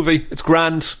good movie. It's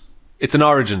grand. It's an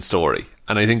origin story.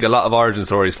 And I think a lot of origin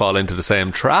stories fall into the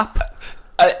same trap.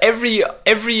 Every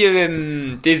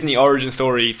Disney origin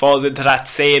story falls into that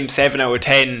same 7 out of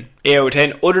 10, 8 out of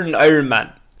 10, other than Iron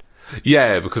Man.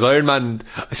 Yeah, because Iron Man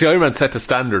set the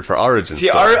standard for origin.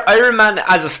 Iron Man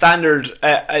as a standard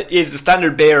is the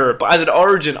standard bearer, but as an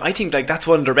origin, I think like that's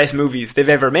one of their best movies they've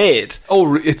ever made.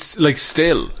 Oh, it's like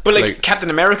still, but like Captain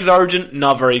America's origin,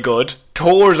 not very good.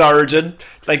 Thor's origin,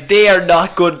 like they are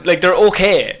not good. Like they're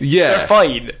okay. Yeah, they're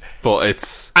fine. But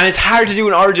it's hard to do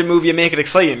an origin movie and make it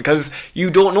exciting because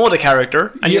you don't know the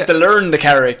character and you have to learn the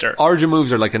character. Origin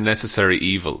movies are like a necessary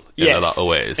evil in a lot of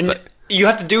ways. And you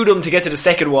have to do them to get to the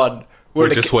second one, where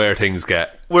things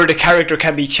get where the character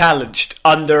can be challenged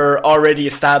on their already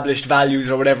established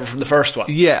values or whatever from the first one.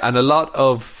 Yeah, and a lot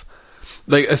of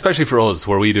like, especially for us,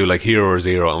 where we do like Hero or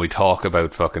Zero and we talk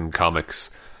about fucking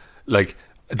comics, like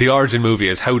the origin movie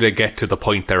is how they get to the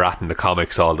point they're at in the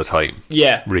comics all the time.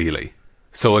 Yeah, really.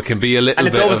 So it can be a little and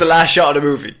it's always the last shot of the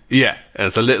movie. Yeah, and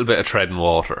it's a little bit of treading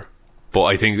water. But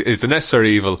I think it's a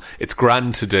necessary evil. It's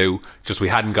grand to do, just we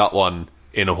hadn't got one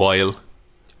in a while.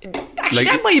 Actually,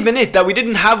 that might have been it, that we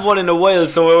didn't have one in a while,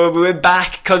 so we went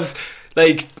back, because,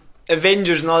 like,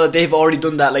 Avengers and all that, they've already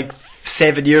done that, like,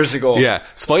 7 years ago. Yeah,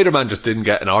 Spider-Man just didn't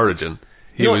get an origin.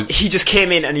 He just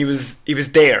came in and he was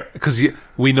there. Because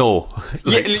we know.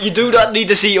 Like, you do not need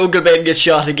to see Uncle Ben get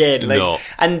shot again. Like, no.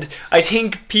 And I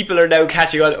think people are now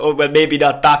catching on, oh, well, maybe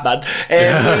not Batman.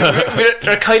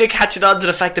 They're kind of catching on to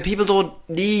the fact that people don't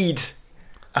need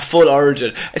a full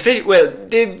origin. Especially, well,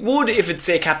 they would if it's,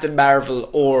 say, Captain Marvel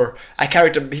or a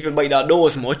character people might not know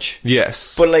as much.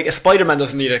 Yes. But, like, a Spider-Man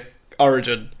doesn't need an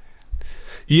origin.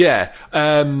 Yeah.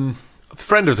 A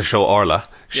friend of the show, Orla,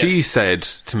 she said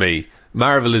to me,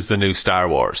 Marvel is the new Star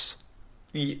Wars.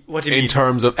 What do you mean? In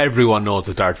terms of everyone knows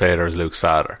that Darth Vader is Luke's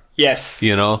father. Yes.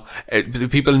 You know?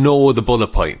 People know the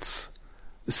bullet points.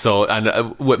 So,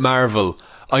 and with Marvel,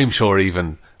 I'm sure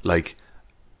even, like,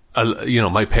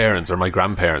 my parents or my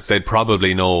grandparents, they'd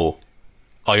probably know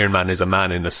Iron Man is a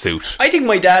man in a suit. I think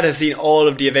my dad has seen all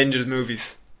of the Avengers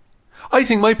movies. I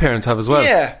think my parents have as well.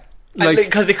 Yeah.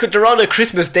 Because they're on a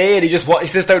Christmas day and he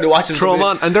sits down to watch them. Throw them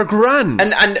on, and they're grand.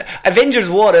 And Avengers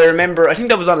 1, I remember, I think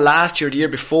that was on last year, the year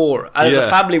before. And as a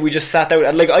family, we just sat out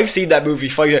and, like, I've seen that movie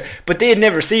fight, but they had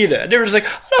never seen it. And they were just like,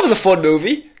 oh, that was a fun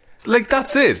movie. Like,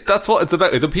 that's it. That's what it's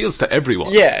about. It appeals to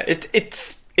everyone. Yeah,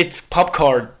 it's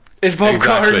popcorn. It's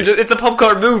popcorn. Exactly. It's a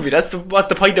popcorn movie. That's what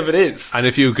the point of it is. And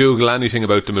if you Google anything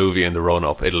about the movie in the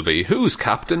run-up, it'll be, who's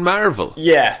Captain Marvel?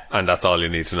 Yeah. And that's all you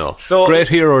need to know. So- Great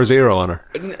Hero or Zero Honor?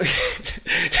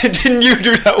 Didn't you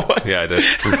do that one? Yeah, I did.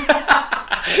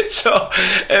 So,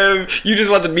 you just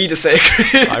wanted me to say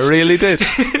it. I really did.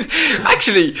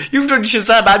 Actually, you've done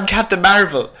Shazam and Captain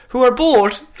Marvel, who are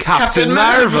both Captain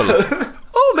Marvel.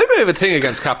 Oh, maybe I have a thing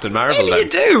against Captain Marvel Maybe then. you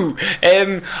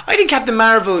do. I think Captain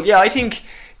Marvel, I think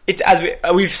it's, as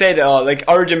we've said, like,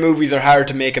 origin movies are hard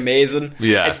to make amazing.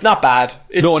 Yeah. It's not bad.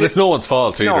 It's no one's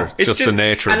fault either. No, it's just the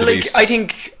nature of the beast. I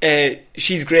think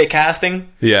she's great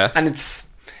casting. Yeah. And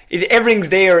everything's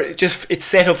there, it's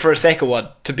set up for a second one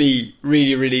to be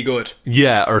really, really good.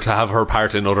 Yeah, or to have her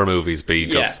part in other movies be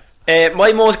just...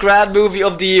 My most grand movie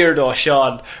of the year, though,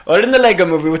 Sean, other than the Lego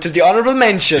movie, which is the honourable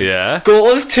mention,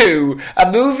 goes to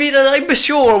a movie that I'm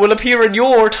sure will appear in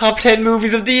your top 10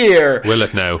 movies of the year. Will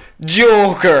it now?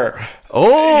 Joker.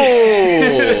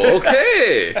 Oh,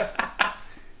 okay.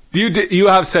 You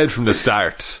have said from the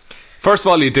start, first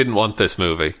of all, you didn't want this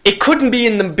movie. It couldn't be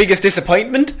in the biggest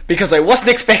disappointment because I wasn't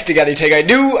expecting anything. I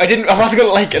knew I wasn't going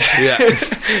to like it. Yeah.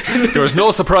 There was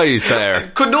no surprise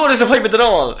there. No disappointment at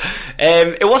all.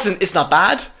 It's not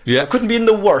bad. So Yeah. it couldn't be in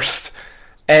the worst.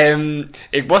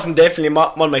 It wasn't definitely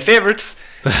one of my favourites.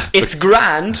 It's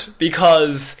grand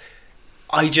because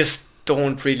I just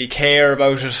don't really care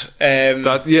about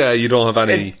it. You don't have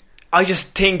any... I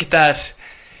just think that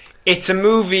it's a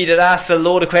movie that asks a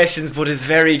load of questions but is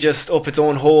very just up its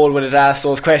own hole when it asks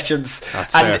those questions.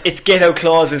 That's and fair. its get out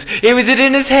clauses. Was it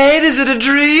in his head? Is it a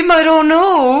dream? I don't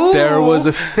know.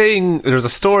 There's a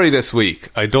story this week.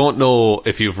 I don't know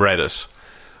if you've read it.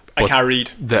 I can't read.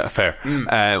 Fair.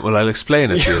 Well, I'll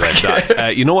explain it to you read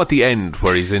that. You know at the end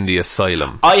where he's in the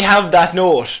asylum? I have that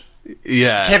note.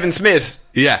 Yeah. Kevin Smith.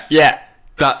 Yeah. Yeah.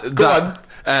 Go on.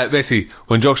 Basically,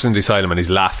 when Joker's in the asylum and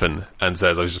he's laughing and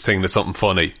says, I was just thinking of something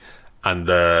funny, and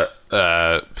the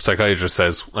psychiatrist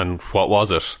says, and what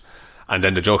was it? And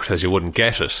then the Joker says, you wouldn't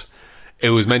get it. It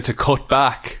was meant to cut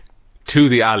back to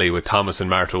the alley with Thomas and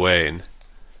Martha Wayne,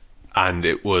 and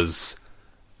it was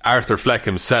Arthur Fleck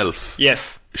himself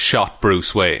shot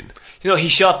Bruce Wayne. He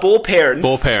shot both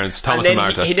parents. Thomas and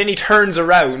Martha. Then he turns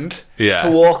around to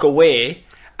walk away,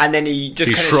 and then he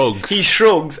shrugs. He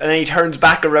shrugs, and then he turns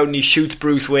back around and he shoots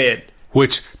Bruce Wayne.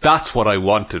 That's what I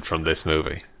wanted from this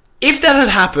movie. If that had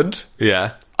happened,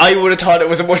 I would have thought it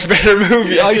was a much better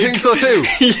movie. I think so too.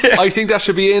 I think that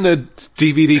should be in a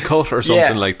DVD cut or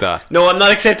something like that. No, I'm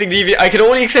not accepting DVD. I can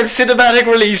only accept cinematic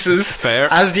releases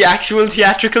as the actual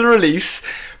theatrical release.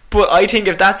 But I think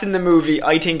if that's in the movie,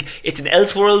 I think it's an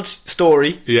Elseworld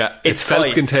story. Yeah, it's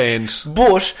self-contained. Fine.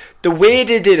 But the way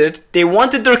they did it, they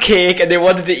wanted their cake and they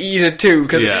wanted to eat it too.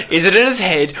 Because is it in his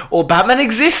head? Oh, Batman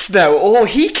exists now. Oh,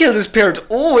 he killed his parents.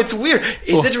 Oh, it's weird.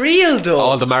 Is it real though?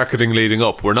 All the marketing leading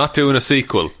up. We're not doing a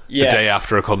sequel the day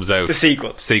after it comes out. The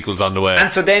sequel. Sequel's on the way.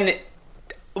 And so then,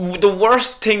 the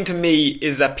worst thing to me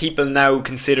is that people now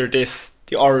consider this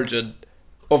the origin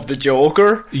of the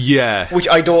Joker. Yeah. Which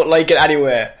I don't like it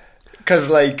anyway.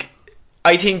 Because,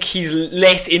 I think he's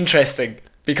less interesting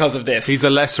because of this. He's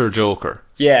a lesser Joker.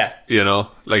 Yeah.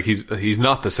 He's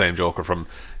not the same Joker from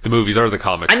the movies or the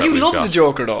comics. And you love the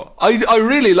Joker, though. I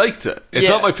really liked it. It's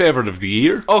not my favourite of the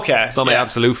year. Okay. It's not my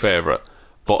absolute favourite.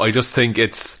 But I just think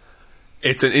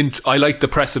I like the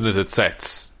precedent it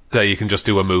sets that you can just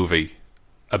do a movie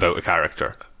about a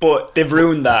character. But they've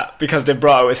ruined that because they've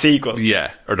brought out a sequel.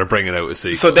 Yeah, or they're bringing out a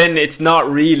sequel. So then it's not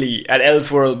really an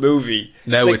Elseworld movie.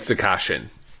 Now it's the cash-in.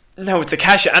 No, it's a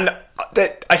cash-in. And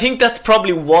I think that's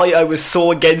probably why I was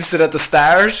so against it at the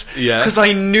start. Yeah. Because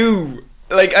I knew...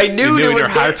 I knew in your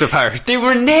heart of hearts. They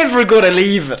were never going to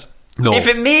leave it. No. If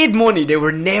it made money, they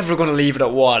were never going to leave it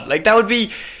at one. That would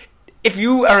be... If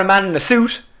you are a man in a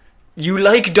suit... You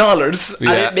like dollars,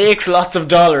 and it makes lots of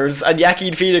dollars, and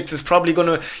Joaquin Phoenix is probably going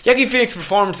to... Joaquin Phoenix's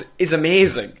performance is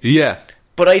amazing. Yeah.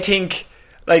 But I think,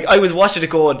 I was watching it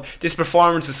going, this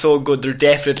performance is so good, they're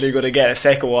definitely going to get a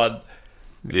second one.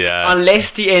 Yeah.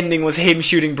 Unless the ending was him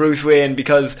shooting Bruce Wayne,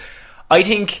 because I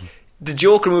think the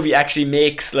Joker movie actually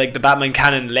makes, the Batman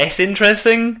canon less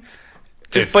interesting,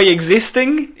 just by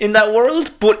existing in that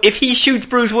world. But if he shoots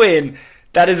Bruce Wayne,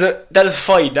 that is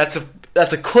fine.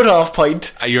 That's a cut-off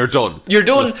point. You're done. You're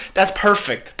done. That's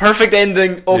perfect. Perfect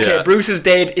ending. Okay, Bruce is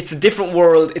dead. It's a different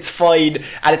world. It's fine.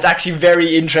 And it's actually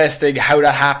very interesting how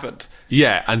that happened.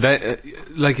 Yeah, and then,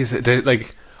 like you said,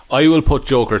 I will put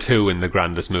Joker 2 in the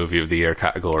grandest movie of the year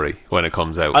category when it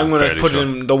comes out. I'm going to put it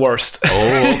in the worst.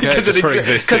 Oh, okay.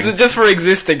 Just for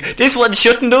existing. This one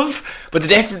shouldn't have, but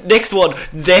the next one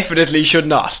definitely should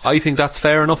not. I think that's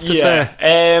fair enough to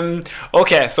say.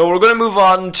 Okay, so we're going to move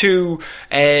on to,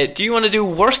 do you want to do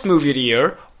worst movie of the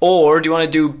year, or do you want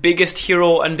to do biggest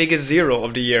hero and biggest zero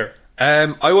of the year?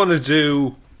 I want to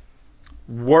do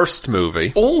worst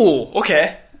movie. Oh,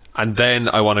 okay. And then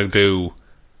I want to do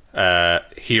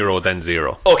hero, then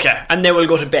zero. Okay, and then we'll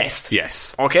go to best.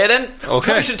 Yes. Okay then.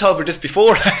 Okay. We should talk about this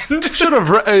beforehand. Should have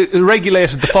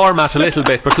regulated the format a little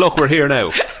bit, but look, we're here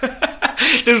now.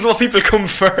 This is what people come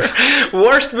for.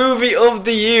 Worst movie of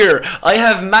the year. I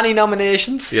have many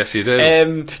nominations. Yes, you do.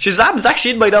 Shazam's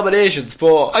actually in my nominations,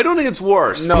 but I don't think it's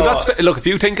worst. No. But that's look, if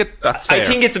you think it, that's fair. I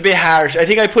think it's a bit harsh. I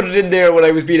think I put it in there when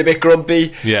I was being a bit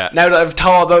grumpy. Yeah. Now that I've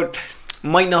thought about,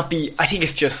 might not be. I think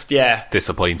it's just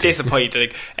disappointing.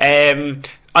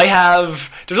 I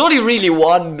have. There's only really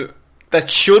one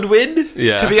that should win.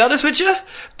 Yeah. To be honest with you,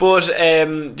 but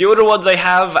the other ones I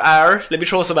have are. Let me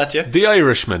throw some at you. The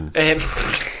Irishman.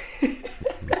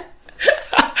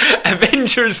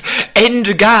 Avengers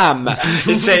Endgame.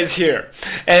 It says here.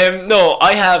 No,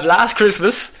 I have Last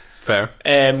Christmas. Fair.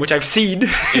 Which I've seen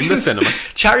in the cinema.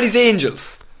 Charlie's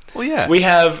Angels. Oh yeah. We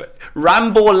have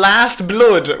Rambo Last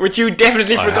Blood, which you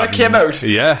definitely forgot came out.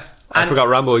 Yeah, I forgot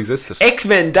Rambo existed.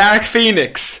 X-Men Dark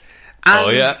Phoenix.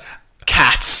 And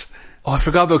Cats. Oh, I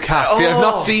forgot about Cats. See, I've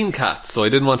not seen Cats, so I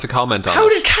didn't want to comment on it. How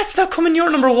did Cats not come in your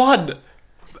number one?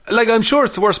 Like, I'm sure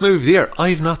it's the worst movie of the year.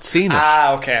 I've not seen it.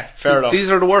 Ah, okay, fair enough.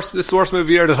 These are the worst. This is the worst movie of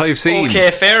the year that I've seen.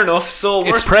 Okay, fair enough. So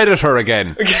it's Predator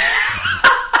again.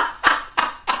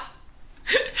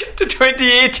 The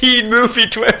 2018 movie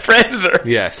Predator.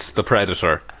 Yes, the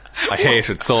Predator. I hate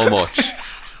it so much.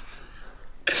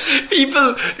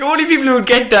 The only people who would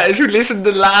get that is who listened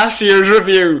to last year's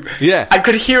review. Yeah. And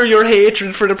could hear your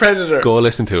hatred for the Predator. Go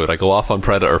listen to it. I go off on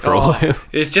Predator for a while.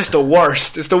 It's just the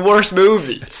worst. It's the worst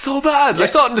movie. It's so bad. Yeah. I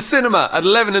saw it in the cinema at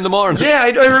 11 in the morning. Yeah,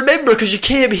 I remember because you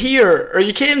came here, or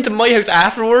you came to my house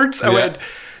afterwards. I went,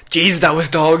 jeez, that was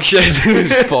dog shit.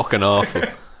 It's fucking awful.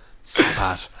 So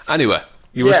bad. Anyway,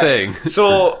 you were saying.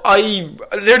 So,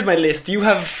 there's my list. You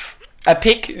have a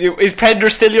pick. Is Predator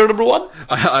still your number one?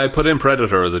 I put in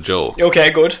Predator as a joke.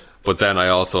 Okay, good. But then I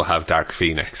also have Dark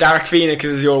Phoenix. Dark Phoenix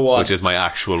is your one, which is my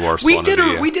actual worst one.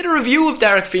 We did a review of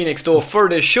Dark Phoenix though for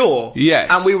this show.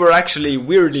 Yes, and we were actually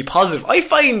weirdly positive. I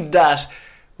find that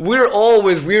we're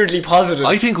always weirdly positive.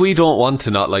 I think we don't want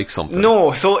to not like something.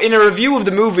 No, so in a review of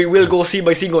the movie, we'll go scene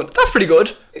by scene going, that's pretty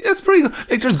good. It's pretty good.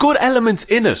 Like, there's good elements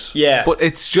in it. Yeah. But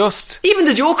it's just... Even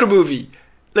the Joker movie.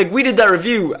 Like, we did that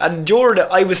review, and Jordan,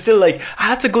 I was still like,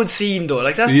 that's a good scene, though.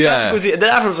 Like, that's a good scene. And then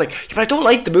after I was like, yeah, but I don't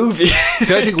like the movie.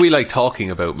 See, I think we like talking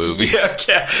about movies.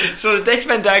 Yeah. So,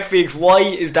 X-Men Dark Phoenix, why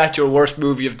is that your worst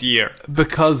movie of the year?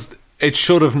 Because it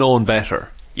should have known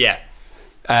better. Yeah.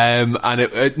 And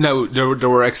now, there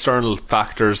were external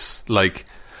factors, like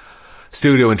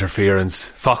studio interference.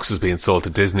 Fox was being sold to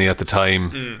Disney at the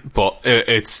time. But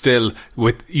it's still,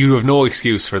 you have no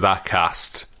excuse for that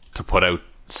cast to put out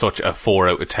such a 4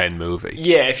 out of 10 movie.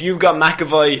 Yeah, if you've got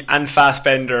McAvoy and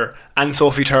Fassbender and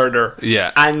Sophie Turner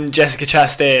and Jessica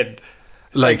Chastain,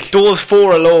 like those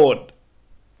four alone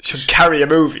should carry a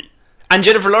movie. And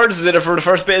Jennifer Lawrence is in it for the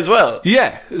first bit as well.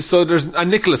 Yeah, so there's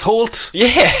Nicholas Hoult.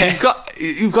 Yeah,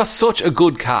 you've got such a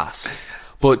good cast,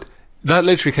 but that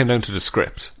literally came down to the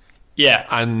script. Yeah,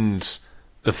 and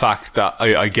the fact that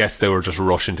I guess they were just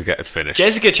rushing to get it finished.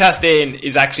 Jessica Chastain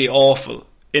is actually awful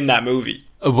in that movie.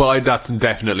 Well, that's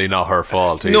definitely not her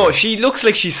fault either. No, she looks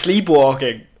like she's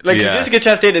sleepwalking. Like, Jessica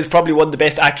Chastain is probably one of the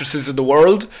best actresses in the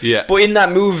world. Yeah. But in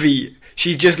that movie,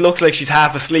 she just looks like she's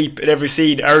half asleep in every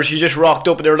scene. Or she just rocked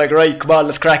up and they were like, right, come on,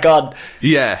 let's crack on.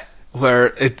 Yeah. Where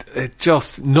it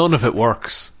just, none of it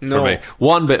works for me.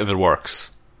 One bit of it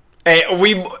works.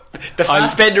 The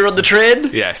Fassbender on the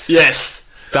train? Yes.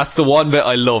 That's the one bit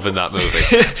I love in that movie.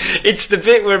 It's the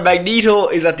bit where Magneto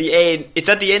is at the end. It's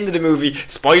at the end of the movie.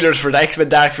 Spoilers for the X-Men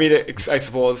Dark Phoenix, I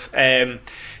suppose.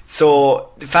 So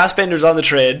Fassbender's on the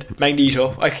train.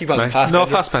 Magneto. I keep calling him Fassbender.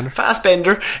 No, Fassbender.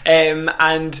 Fassbender.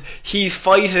 And he's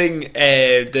fighting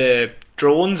the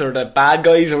drones or the bad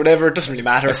guys or whatever. It doesn't really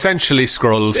matter. Essentially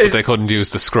Skrulls, but they couldn't use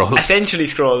the Skrulls. Essentially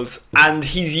Skrulls. And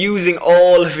he's using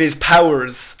all of his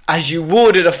powers as you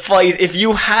would in a fight if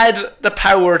you had the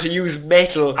power to use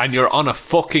metal. And you're on a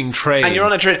fucking train.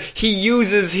 He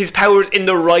uses his powers in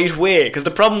the right way. Because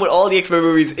the problem with all the X-Men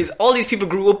movies is all these people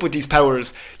grew up with these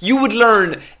powers. You would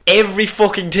learn every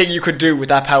fucking thing you could do with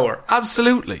that power.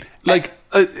 Absolutely. Like,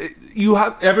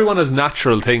 everyone has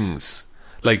natural things.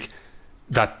 Like,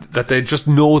 that they just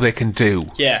know they can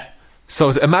do. Yeah. So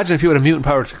imagine if you had a mutant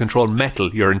power to control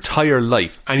metal your entire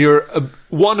life, and you're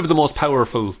one of the most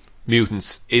powerful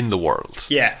mutants in the world.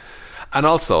 Yeah. And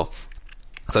also,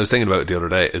 as I was thinking about it the other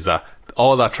day, is that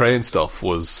all that train stuff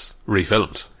was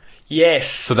refilmed. Yes.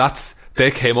 So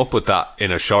they came up with that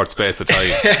in a short space of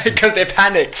time. Because they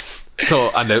panicked.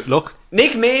 So, and look.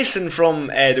 Nick Mason from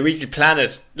the Weekly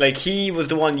Planet, like, he was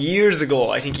the one years ago,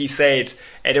 I think he said,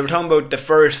 they were talking about the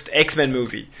first X-Men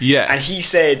movie. Yeah. And he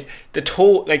said,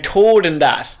 Toad in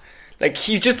that, like,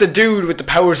 he's just a dude with the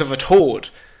powers of a toad.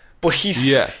 But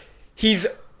he's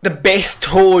the best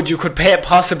Toad you could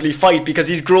possibly fight, because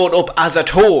he's grown up as a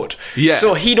Toad. Yeah.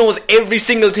 So he knows every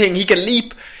single thing. He can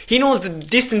leap. He knows the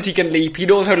distance he can leap. He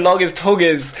knows how long his tongue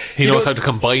is. He knows how to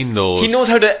combine those. He knows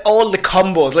how to all the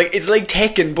combos. Like, it's like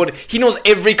Tekken, but he knows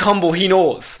every combo he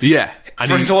knows. Yeah.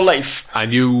 For his whole life.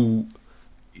 And you're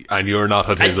not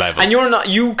at his level. And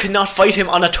you cannot fight him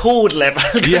on a Toad level,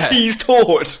 because he's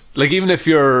Toad. Like, even if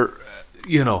you're,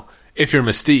 if you're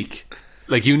Mystique,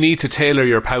 like, you need to tailor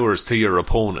your powers to your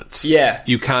opponent. Yeah.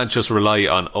 You can't just rely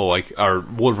on, or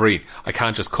Wolverine, I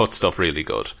can't just cut stuff really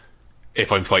good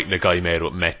if I'm fighting a guy made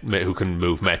with who can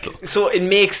move metal. So it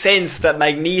makes sense that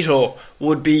Magneto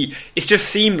would be... It's just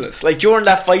seamless. Like, during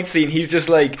that fight scene, he's just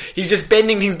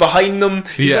bending things behind them.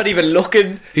 He's not even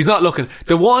looking. He's not looking.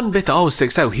 The one bit that always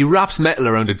sticks out, he wraps metal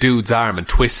around a dude's arm and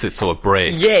twists it so it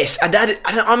breaks. Yes, and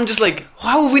I'm just like,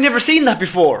 how have we never seen that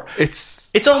before?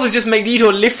 It's always just Magneto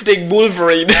lifting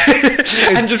Wolverine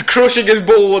and just crushing his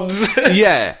bones.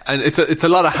 Yeah, and it's a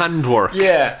lot of handwork.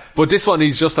 Yeah. But this one,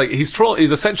 he's just like, he's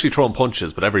essentially throwing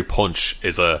punches, but every punch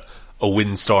is a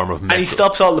windstorm of metal. And he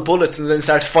stops all the bullets and then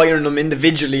starts firing them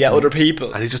individually at other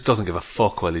people. And he just doesn't give a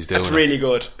fuck while he's doing it. That's really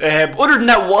good. Other than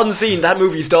that one scene, that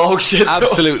movie's dog shit.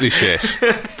 Absolutely shit.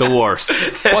 The worst.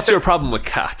 What's your problem with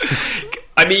cats?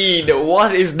 I mean,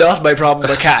 what is not my problem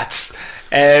with cats?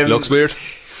 Looks weird.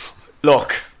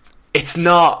 Look, it's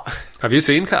not. Have you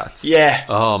seen Cats? Yeah.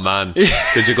 Oh man,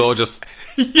 did you go just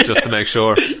to make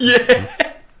sure? Yeah.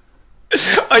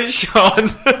 Sean,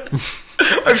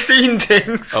 I've seen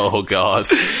things. Oh god.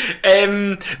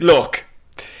 Look,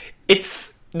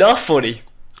 it's not funny.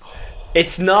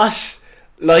 It's not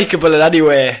likeable in any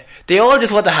way. They all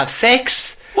just want to have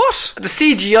sex. What? The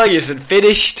CGI isn't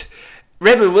finished.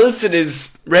 Rebel Wilson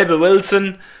is Rebel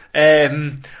Wilson.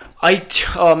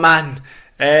 Oh man.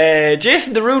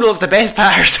 Jason Derulo's the best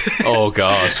part. Oh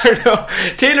god.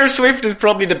 Taylor Swift is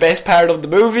probably the best part of the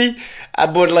movie,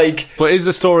 but is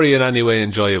the story in any way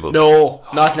enjoyable? No,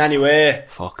 not in any way.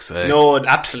 Fuck's sake. No,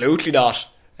 absolutely not.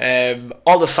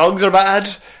 All the songs are bad.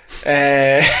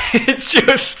 It's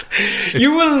just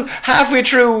you will halfway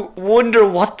through wonder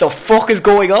what the fuck is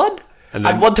going on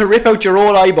and want to rip out your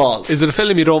own eyeballs. Is it a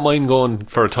film you don't mind going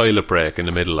for a toilet break in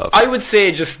the middle of? I would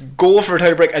say just go for a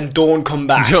toilet break and don't come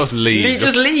back. Just leave.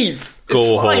 Just leave.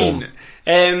 Go it's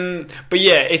fine. But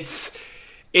yeah,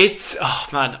 it's oh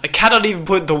man, I cannot even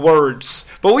put the words.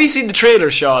 But we've seen the trailer,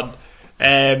 Sean.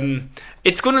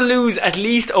 It's going to lose at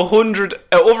least over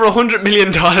 $100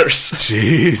 million.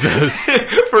 Jesus.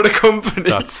 For the company.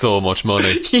 That's so much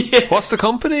money. Yeah. What's the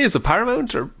company? Is it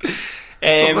Paramount or?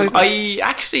 I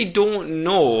actually don't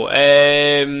know.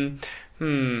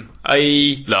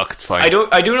 Look, it's fine.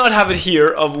 I do not have it here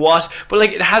of what, but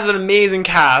like it has an amazing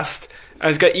cast. And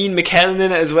it's got Ian McKellen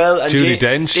in it as well, and Judi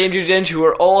Dench, who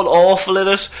are all awful in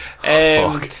it.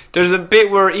 Fuck. There's a bit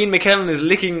where Ian McKellen is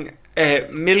licking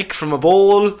milk from a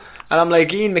bowl, and I'm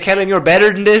like, Ian McKellen, you're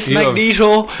better than this,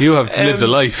 Magneto. You have lived a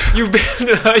life. You've lived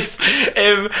a life.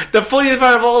 The funniest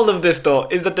part of all of this, though,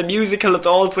 is that the musical has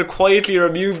also quietly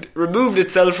removed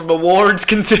itself from awards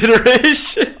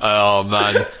consideration. Oh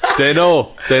man, they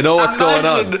know what's going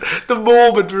on. Imagine the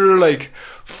moment we were like,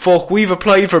 fuck, we've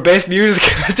applied for best musical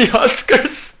at the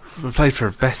Oscars. We applied for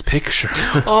best picture.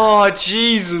 Oh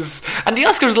Jesus! And the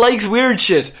Oscars likes weird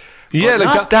shit. Yeah,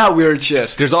 like not that weird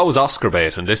shit. There's always Oscar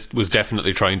bait, and this was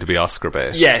definitely trying to be Oscar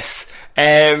bait. Yes.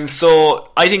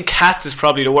 So I think Cats is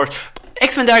probably the worst.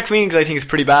 X-Men Dark Phoenix I think is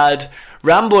pretty bad.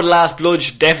 Rambo: The Last Blood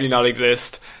should definitely not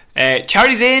exist.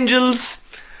 Charlie's Angels,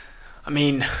 I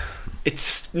mean,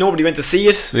 it's nobody went to see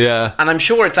it. Yeah. And I'm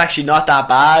sure it's actually not that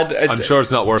bad. I'm sure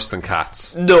it's not worse than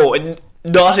Cats. No,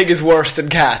 nothing is worse than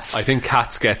Cats. I think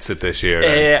Cats gets it this year.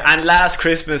 And last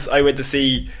Christmas I went to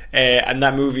see, and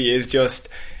that movie is just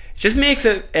makes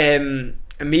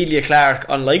Emilia Clarke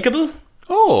unlikable.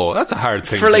 Oh, that's a hard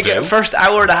thing for like to do. A first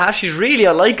hour and a half. She's really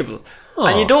unlikable,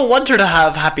 and you don't want her to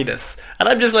have happiness. And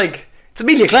I'm just like, it's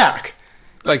Emilia Clarke.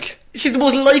 Like, she's the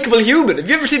most likeable human. Have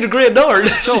you ever seen A Grey Norn?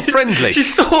 So friendly.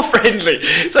 She's so friendly.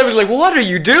 So I was like, what are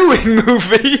you doing,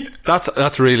 movie?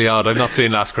 That's really odd. I've not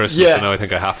seen Last Christmas, Yeah. but now I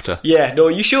think I have to. Yeah, no,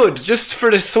 you should. Just for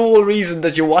the sole reason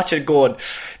that you watch it going,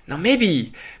 now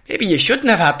maybe you shouldn't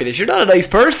have happiness. You're not a nice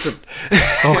person.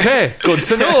 Okay, good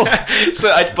to know.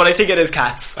 But I think it is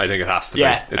Cats. I think it has to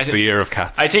Yeah, be. It's the year of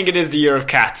Cats. I think it is the year of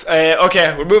Cats.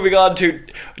 Okay, we're moving on to...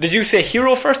 Did you say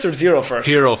hero first or zero first?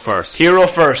 Hero first. Hero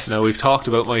first. Now, we've talked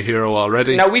about my hero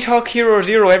already. Now, we talk hero or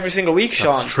zero every single week,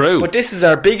 Sean. That's true. But this is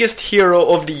our biggest hero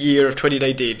of the year of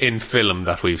 2019. In film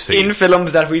that we've seen. In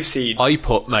films that we've seen. I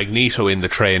put Magneto in the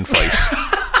train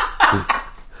fight.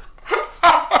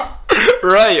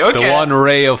 Right, okay. The one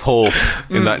ray of hope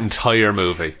in that entire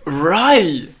movie.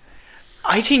 Right.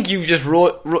 I think you just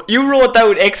wrote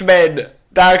down X-Men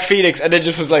Dark Phoenix and then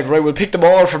just was like, right, we'll pick them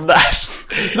all from that.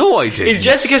 No, I didn't. Is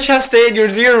Jessica Chastain your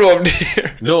zero of the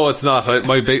year? No, it's not.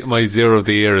 My zero of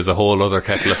the year is a whole other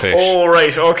kettle of fish. Oh,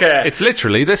 right, okay. It's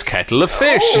literally this kettle of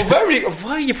fish. Oh,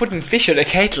 why are you putting fish in a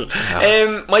kettle?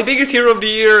 No. My biggest hero of the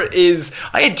year is...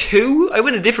 I had two. I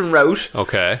went a different route.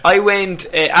 Okay. I went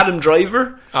Adam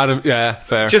Driver. Adam, yeah,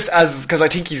 fair. Just because I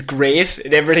think he's great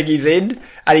in everything he's in.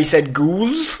 And he said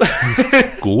ghouls.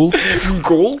 Ghouls?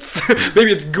 Ghouls?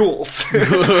 Maybe it's ghouls.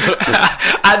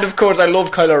 And of course I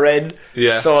love Kylo Ren.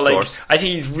 Yeah, so like, of course. I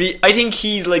think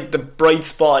he's like the bright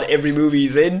spot every movie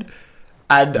he's in.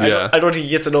 And I don't think he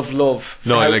gets enough love.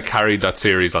 No, I carried that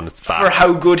series on its back. For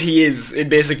how good he is in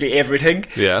basically everything.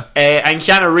 Yeah. And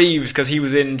Keanu Reeves, because he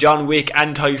was in John Wick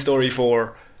and Toy Story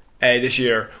 4 this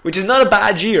year, which is not a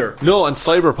bad year. No, and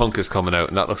Cyberpunk is coming out,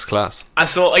 and that looks class. And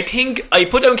so I think I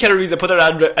put down Keanu Reeves.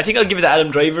 I think I'll give it to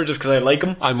Adam Driver just because I like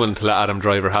him. I'm willing to let Adam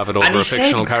Driver have it over and a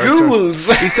fictional character.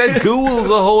 Ghouls. He said ghouls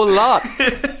a whole lot.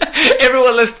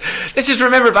 Everyone, let's just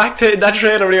remember back to that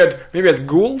trailer when he went, maybe it's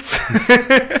ghouls.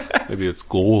 Maybe it's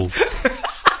ghouls.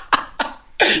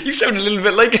 You sound a little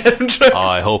bit like Adam Driver. Oh,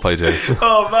 I hope I do.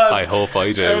 Oh man, I hope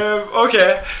I do.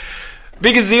 Okay,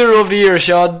 biggest zero of the year,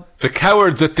 Sean. The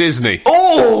cowards at Disney.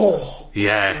 Oh,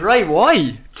 yeah. Right,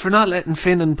 why? For not letting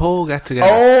Finn and Poe get together.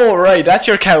 Oh, right, that's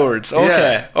your cowards. Okay,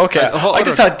 Yeah. okay. I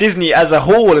just thought Disney as a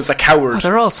whole is a coward. Oh,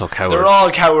 they're also cowards. They're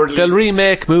all cowardly. They'll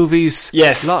remake movies.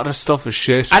 Yes. A lot of stuff is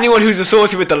shit. Anyone who's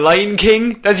associated with the Lion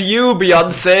King, that's you,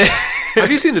 Beyonce. Have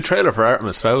you seen the trailer for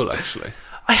Artemis Fowl, actually?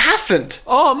 I haven't.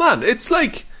 Oh, man, it's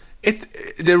like...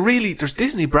 There's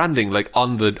Disney branding like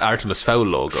on the Artemis Fowl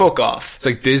logo. Fuck off. It's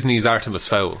like Disney's Artemis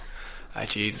Fowl. Ah,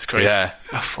 Jesus Christ. Yeah.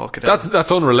 Oh, fuck it.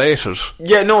 That's unrelated.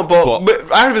 Yeah, no, but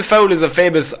Artemis Fowl is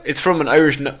it's from an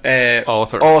Irish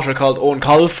author called Owen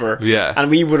Colfer. Yeah.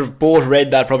 And we would have both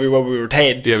read that probably when we were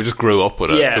 10. Yeah, we just grew up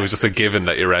with it. Yeah. It was just a given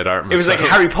that you read Artemis It was like Fowl.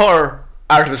 Harry Potter,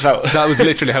 Artemis Fowl. That was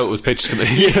literally how it was pitched to me.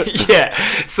 Yeah.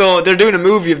 So they're doing a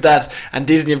movie of that, and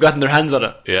Disney have gotten their hands on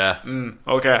it. Yeah.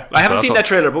 Okay. I haven't seen that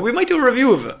trailer, but we might do a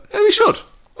review of it. Yeah, we should.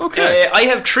 Okay. I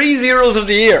have 3 zeros of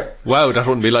the year. Wow, that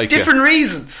wouldn't be like Different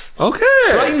reasons. Okay.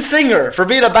 Bryan Singer for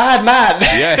being a bad man.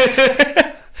 Yes.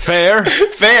 Fair.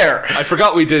 Fair. I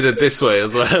forgot we did it this way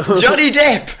as well. Johnny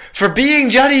Depp for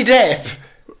being Johnny Depp.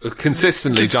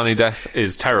 Consistently, Johnny Depp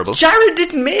is terrible. Jared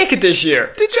didn't make it this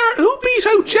year. Who beat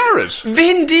out Jared?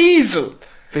 Vin Diesel.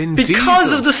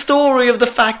 Because of the story of the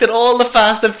fact that all the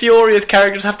Fast and Furious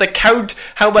characters have to count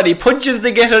how many punches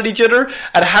they get on each other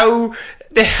and how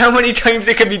many times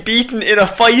they can be beaten in a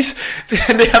fight,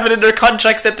 and they have it in their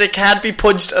contracts that they can't be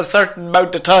punched a certain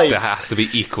amount of times. It has to be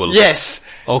equal. Yes.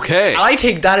 Okay. I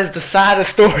think that is the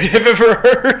saddest story I've ever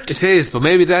heard. It is, but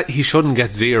maybe that he shouldn't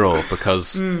get 0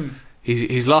 because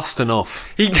he's lost enough.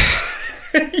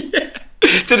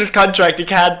 To this contract, he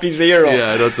can't be 0.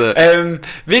 Yeah, that's it.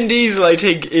 Vin Diesel, I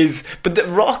think, is... But The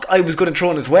Rock, I was going to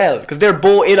throw in as well, because they're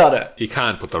both in on it. You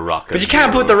can't put The Rock in. But you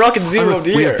can't put The Rock in 0 of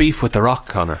the We year. have beef with The Rock,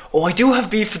 Connor. Oh, I do have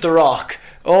beef with The Rock.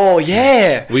 Oh,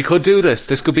 yeah. We could do this.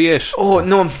 This could be it. Oh,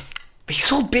 no. He's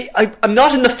so big. I'm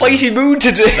not in the fighty mood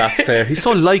today. That's fair. He's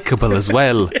so likeable as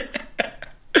well.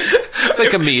 It's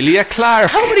like Emilia Clarke.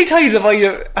 How many times have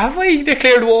I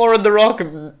declared war on The Rock?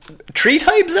 3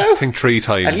 times now? I think 3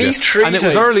 times. At least 3 and times. it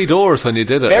was early doors when you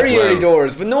did it. Very as well. early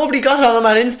doors. But nobody got on him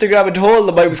on Instagram and told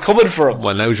them I was coming for him.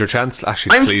 Well, now's your chance.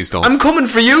 Actually, please don't. I'm coming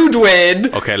for you,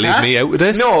 Dwayne. Okay, leave me out with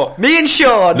this. No, me and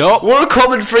Sean. No. We're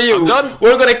coming for you. I'm done.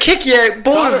 We're going to kick you out,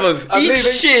 both of us. I'm Each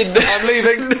leaving. shin. I'm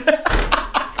leaving.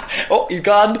 Oh, he's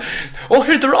gone. Oh,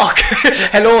 here's The Rock.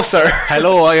 Hello, sir.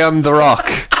 Hello, I am The Rock.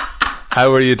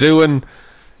 How are you doing?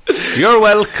 You're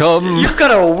welcome. You've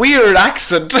got a weird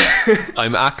accent.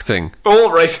 I'm acting. Oh,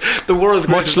 right. The world's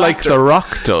Much greatest like actor. The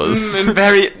Rock does. And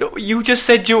very... No, you just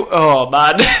said you... Oh,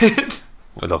 man.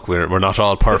 Well, look, we're not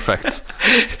all perfect.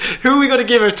 Who are we going to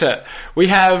give it to? We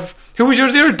have Who was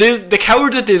yours here? The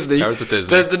Cowards at Disney. Cowards at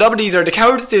Disney. The nominees are The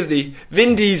Cowards at Disney,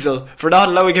 Vin Diesel for not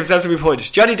allowing himself to be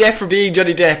punched, Johnny Depp for being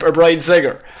Johnny Depp, or Bryan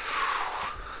Singer.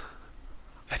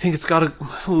 I think it's got to...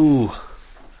 Ooh.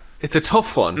 It's a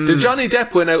tough one. Did Johnny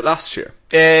Depp win out last year?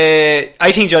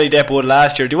 I think Johnny Depp won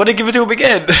last year. Do you want to give it to him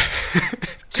again?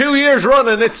 2 years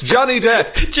running, it's Johnny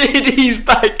Depp. JD's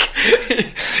back.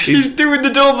 He's doing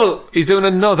the double. He's doing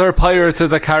another Pirates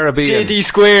of the Caribbean. JD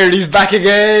squared, he's back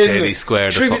again. JD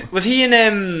squared. Was he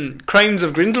in Crimes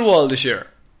of Grindelwald this year?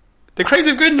 The Crimes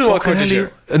of Grindelwald came this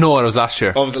year. No, it was last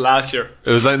year. Oh, was it last year?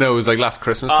 It was like last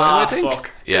Christmas time, I think.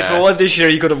 Fuck. Yeah. If it was this year,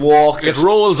 he could have walked it.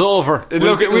 rolls over.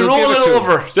 Look, we roll it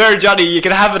over. There, Johnny, you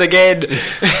can have it again.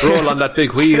 Roll on that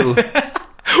big wheel.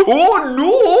 Oh,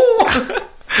 no!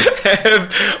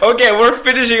 Okay, we're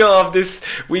finishing off this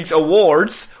week's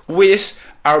awards with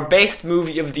our best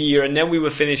movie of the year, and then we will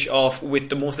finish off with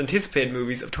the most anticipated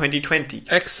movies of 2020.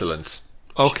 Excellent.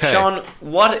 Okay. Sean,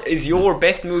 what is your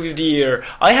best movie of the year?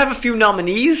 I have a few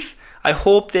nominees. I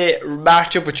hope they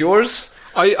match up with yours.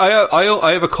 I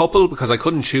have a couple because I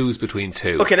couldn't choose between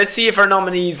two. Okay, let's see if our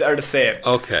nominees are the same.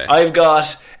 Okay. I've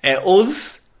got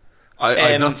Us.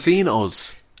 I've not seen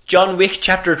Us. John Wick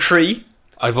Chapter 3.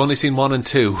 I've only seen 1 and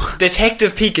 2.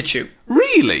 Detective Pikachu.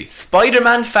 Really?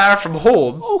 Spider-Man Far From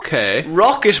Home. Okay.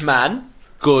 Rocket Man.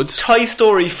 Good. Toy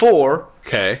Story 4.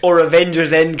 Okay. Or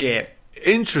Avengers Endgame.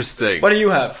 Interesting. What do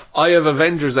you have? I have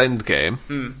Avengers Endgame.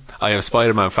 I have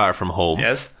Spider-Man Far From Home.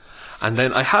 Yes. And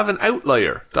then I have an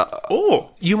outlier.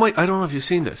 You might... I don't know if you've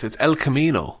seen this. It's El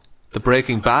Camino, the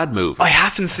Breaking Bad movie. I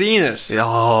haven't seen it.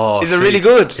 Oh, is it really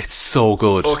good? It's so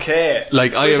good. Okay.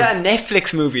 Is that a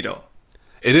Netflix movie though?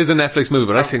 It is a Netflix movie,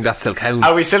 but I think that still counts.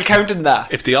 Are we still counting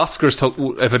that? If the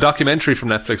Oscars if a documentary from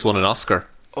Netflix won an Oscar...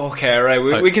 Okay,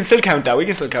 right. We can still count that. We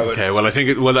can still count it. Okay, well, I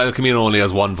think El Camino only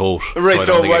has one vote. Right,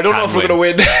 so I don't know if we're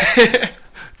going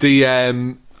to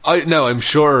win. I'm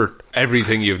sure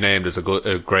everything you've named is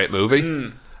a great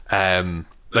movie. I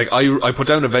put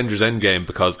down Avengers Endgame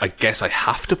because I guess I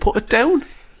have to put it down.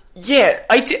 Yeah,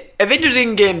 Avengers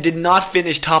Endgame did not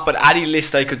finish top on any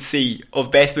list I could see of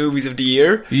best movies of the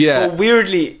year. Yeah. But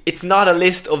weirdly, it's not a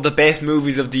list of the best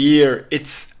movies of the year.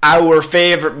 It's our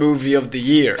favourite movie of the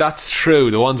year. That's true,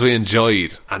 the ones we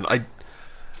enjoyed. And I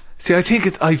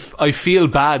think I feel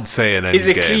bad saying Endgame. Is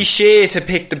it cliche to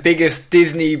pick the biggest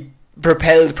Disney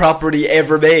propelled property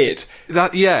ever made?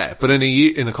 But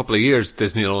in a couple of years,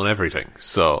 Disney will own everything.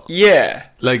 So yeah,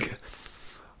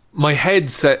 my heart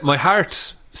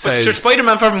says... But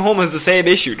Spider-Man Far From Home has the same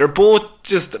issue. They're both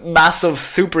just massive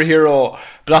superhero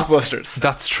blockbusters.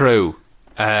 That's true.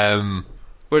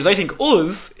 Whereas I think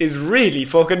Us is really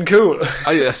fucking cool.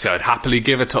 I'd happily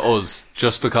give it to Us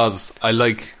just because I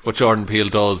like what Jordan Peele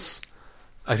does.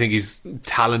 I think he's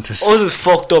talented. Us is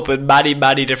fucked up in many,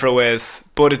 many different ways,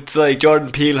 but it's like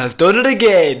Jordan Peele has done it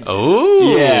again.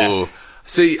 Oh, yeah.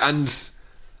 See, and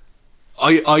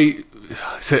I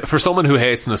for someone who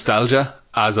hates nostalgia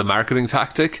as a marketing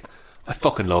tactic, I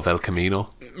fucking love El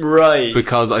Camino. Right.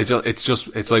 Because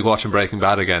it's like watching Breaking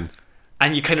Bad again.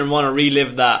 And you kind of want to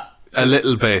relive that a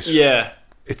little bit. Yeah.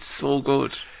 It's so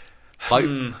good.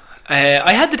 I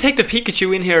had Detective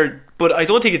Pikachu in here, but I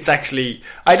don't think it's actually...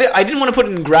 I didn't want to put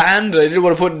it in grand, I didn't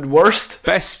want to put it in worst.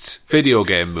 Best video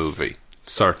game movie,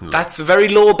 certainly. That's a very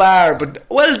low bar, but...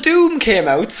 Well, Doom came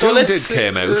out, so Doom did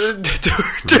came out.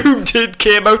 Doom did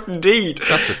came out indeed.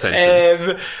 That's a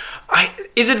sentence.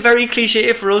 Is it very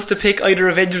cliche for us to pick either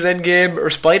Avengers Endgame or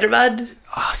Spider-Man?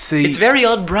 See... It's very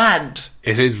on brand.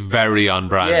 It is very on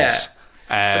brand. Yeah.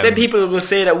 But then people will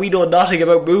say that we know nothing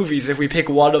about movies if we pick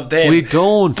one of them. We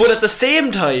don't. But at the same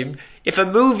time, if a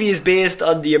movie is based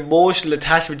on the emotional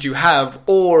attachment you have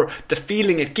or the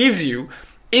feeling it gives you,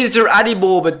 is there any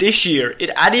moment this year in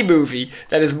any movie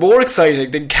that is more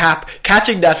exciting than Cap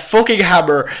catching that fucking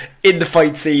hammer in the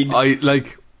fight scene? I've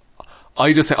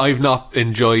not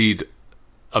enjoyed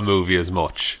a movie as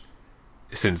much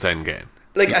since Endgame.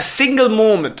 Like a single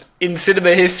moment in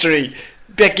cinema history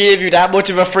that gave you that much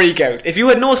of a freak out. If you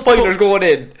had no spoilers going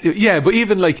in. Yeah, but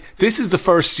even this is the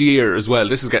first year as well.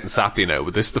 This is getting sappy now,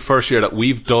 but this is the first year that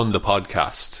we've done the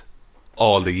podcast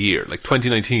all the year.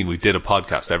 2019, we did a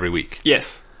podcast every week.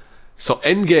 Yes. So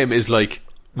Endgame is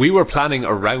we were planning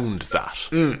around that.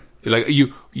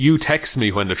 You text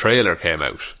me when the trailer came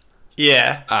out.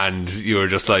 Yeah. And you were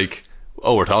just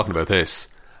we're talking about this.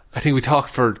 I think we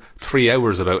talked for 3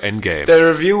 hours about Endgame. The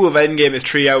review of Endgame is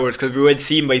 3 hours because we went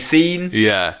scene by scene.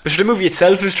 Yeah. But the movie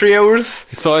itself is 3 hours.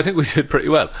 So I think we did pretty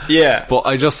well. Yeah. But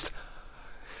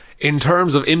in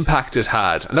terms of impact it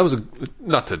had, and that was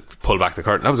not to pull back the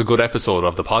curtain, that was a good episode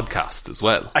of the podcast as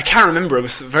well. I can't remember, it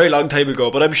was a very long time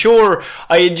ago, but I'm sure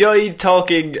I enjoyed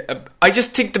talking. I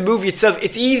just think the movie itself,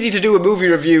 it's easy to do a movie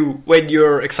review when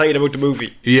you're excited about the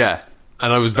movie. Yeah,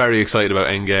 and I was very excited about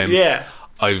Endgame. Yeah.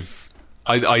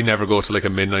 I never go to like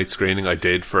a midnight screening. I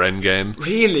did for Endgame.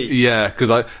 Really? Yeah, because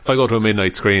if I go to a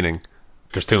midnight screening,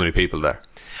 there's too many people there.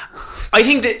 I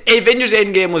think that Avengers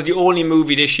Endgame was the only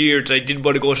movie this year that I didn't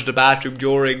want to go to the bathroom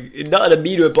during. Not in a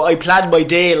meeting, but I planned my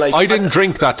day. Like I didn't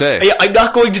drink that day. I'm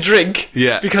not going to drink.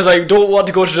 Yeah. Because I don't want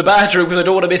to go to the bathroom because I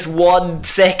don't want to miss 1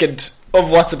 second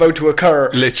of what's about to occur.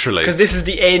 Literally. Because this is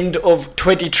the end of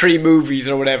 23 movies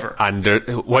or whatever. And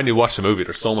when you watch the movie,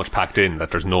 there's so much packed in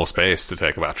that there's no space to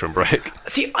take a bathroom break.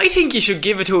 See, I think you should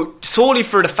give it to solely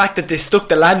for the fact that they stuck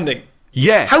the landing.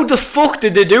 Yeah. How the fuck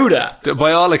did they do that?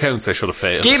 By all accounts, they should have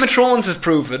failed. Game of Thrones has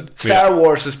proven, Star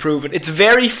Wars has proven, it's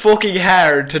very fucking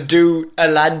hard to do a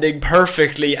landing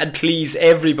perfectly and please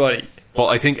everybody. But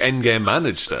I think Endgame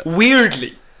managed it.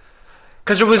 Weirdly.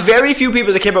 Because there was very few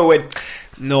people that came out with,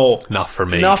 no. Not for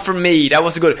me. Not for me, that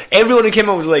wasn't good. Everyone who came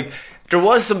out was like, there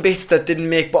was some bits that didn't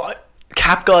make, but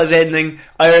Cap got his ending,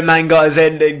 Iron Man got his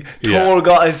ending, Thor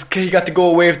he got to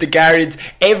go away with the Guardians.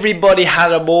 Everybody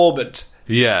had a moment.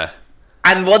 Yeah.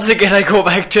 And once again, I go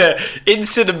back to in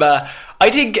cinema.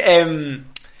 I think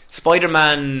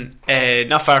Spider-Man,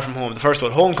 Not Far From Home, the first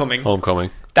one, Homecoming.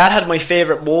 That had my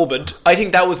favourite moment. I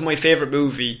think that was my favourite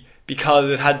movie because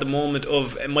it had the moment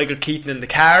of Michael Keaton in the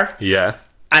car. Yeah.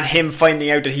 And him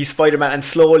finding out that he's Spider-Man, and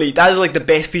slowly, that is like the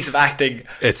best piece of acting.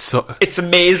 It's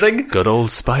amazing. Good old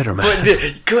Spider-Man.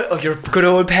 But your good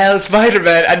old pal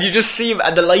Spider-Man, and you just see him,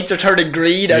 and the lights are turning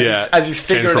green as he's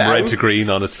figuring it out. From red to green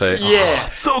on his face. Yeah,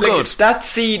 it's so good. That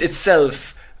scene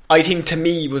itself, I think to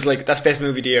me was like that's best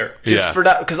movie of the year. Just for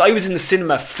that, because I was in the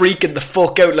cinema freaking the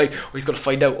fuck out, like, oh, he's gonna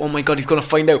find out. Oh my god, he's gonna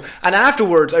find out. And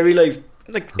afterwards, I realised,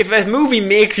 like, if a movie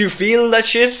makes you feel that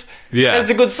shit, then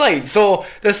it's a good sign. So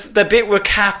the bit where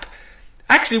Cap,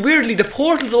 actually weirdly, the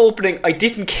portal's opening, I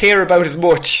didn't care about as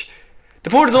much. The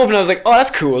portal's opening, I was like, oh,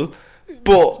 that's cool.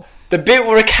 But the bit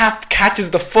where Cap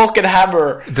catches the fucking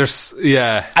hammer, and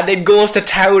then goes to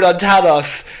town on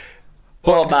Thanos.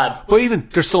 Oh man! But even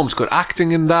there's so much good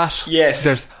acting in that.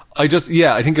 Yes. I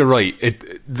think you're right.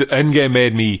 The Endgame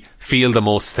made me feel the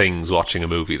most things watching a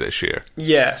movie this year.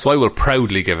 Yeah. So I will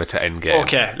proudly give it to Endgame.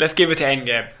 Okay, let's give it to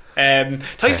Endgame.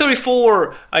 Toy Story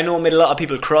 4, I know, made a lot of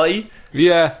people cry.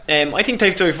 Yeah. I think Toy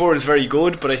Story 4 is very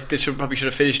good, but they probably should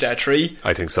have finished at a 3.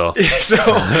 I think so. So,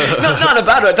 not a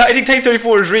bad one. I think Toy Story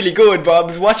 4 is really good, but I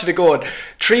was watching it going,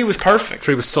 3 was perfect.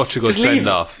 3 was such a good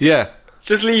send-off. Yeah.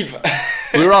 Just leave.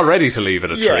 We were all ready to leave it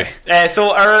at 3.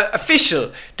 So our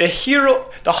official, the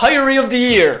Hirey of the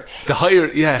year. The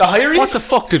Hireys? What the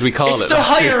fuck did we call it? It's the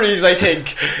Hireys, I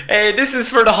think. This is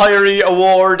for the Hirey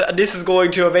Award, and this is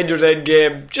going to Avengers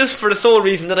Endgame, just for the sole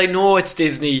reason that I know it's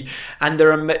Disney, and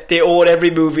they own every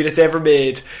movie that's ever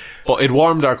made. But it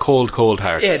warmed our cold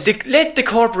hearts. Yeah, let the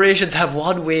corporations have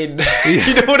one win.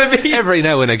 You know what I mean? Every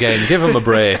now and again, give them a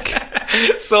break.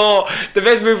 So, the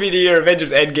best movie of the year,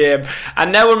 Avengers Endgame.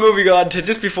 And now we're moving on to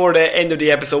just before the end of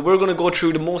the episode. We're going to go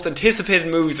through the most anticipated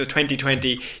movies of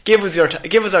 2020. Give us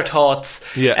our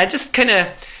thoughts. Yeah. And just kind of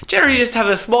generally just have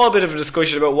a small bit of a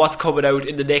discussion about what's coming out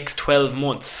in the next 12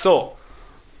 months. So,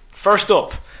 first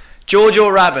up,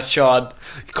 Jojo Rabbit, Sean.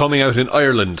 Coming out in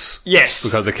Ireland. Yes.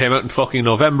 Because it came out in fucking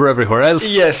November everywhere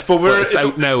else. Yes, but it's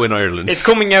out now in Ireland. It's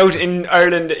coming out in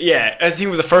Ireland, I think it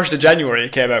was the 1st of January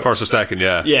it came out. 1st or 2nd,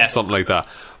 yeah. Yeah. Something like that.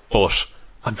 But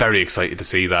I'm very excited to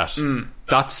see that.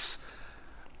 That's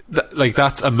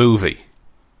a movie.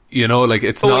 You know, like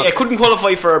it's not... it couldn't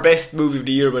qualify for our best movie of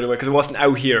the year, by the way, because it wasn't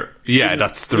out here. Yeah,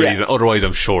 that's the reason. Otherwise,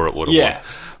 I'm sure it would have won.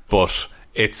 But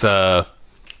it's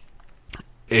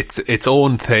its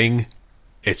own thing.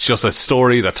 It's just a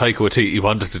story that Taika Waititi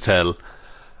wanted to tell,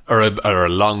 or a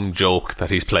long joke that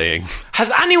he's playing.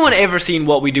 Has anyone ever seen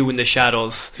What We Do in the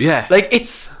Shadows? Yeah. Like,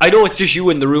 I know it's just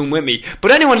you in the room with me, but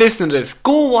anyone listening to this,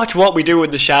 go watch What We Do in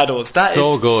the Shadows. That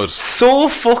so is good. So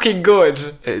fucking good.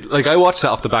 I watched that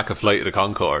off the back of Flight of the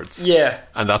Conchords. Yeah.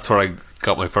 And that's where I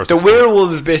got my first The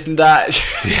werewolves bit in that.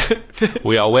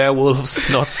 We are werewolves,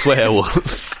 not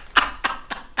swearwolves.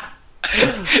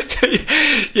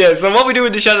 Yeah, so What We Do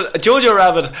in the Shadows, Jojo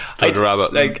Rabbit.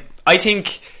 Rabbit. I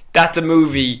think that's a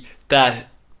movie that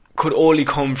could only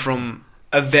come from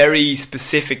a very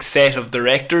specific set of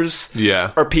directors,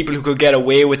 or people who could get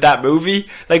away with that movie.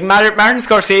 Like Martin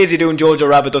Scorsese doing Jojo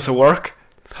Rabbit doesn't work.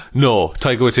 No,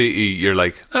 Taika Waititi, you're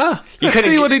like, you can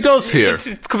see what he does here.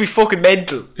 It could be fucking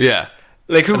mental. Yeah.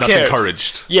 Like, who And cares? that's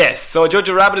encouraged. Yes, so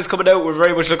Jojo Rabbit is coming out. We're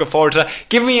very much looking forward to that.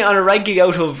 Give me on a ranking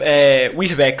out of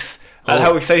Weetabix and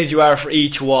how excited you are for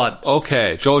each one.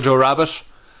 Okay, Jojo Rabbit.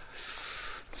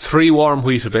 3 warm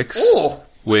Weetabix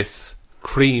with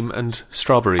cream and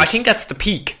strawberries. I think that's the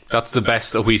peak. That's the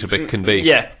best a Weetabix can be.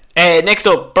 Yeah. Next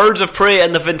up, Birds of Prey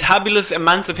and the Fantabulous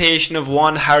Emancipation of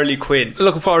One Harley Quinn.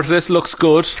 Looking forward to this. Looks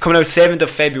good. It's coming out 7th of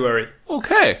February.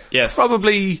 Okay. Yes.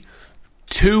 Probably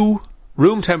 2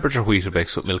 room temperature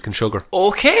Weetabix with milk and sugar.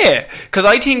 Okay, because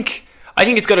I think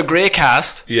it's got a great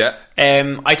cast. Yeah.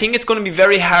 I think it's going to be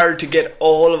very hard to get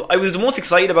all of... I was the most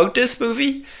excited about this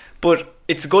movie, but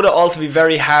it's going to also be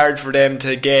very hard for them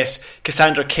to get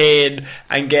Cassandra Cain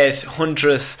and get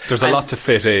Huntress. There's a lot to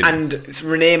fit in. And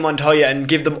Renee Montoya, and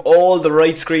give them all the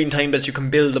right screen time that you can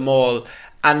build them all.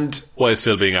 And while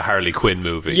still being a Harley Quinn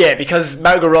movie. yeah, because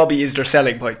Margot Robbie is their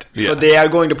selling point. Yeah. So they are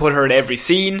going to put her in every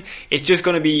scene. It's just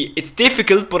going to be... It's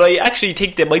difficult, but I actually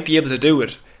think they might be able to do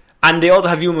it. And they also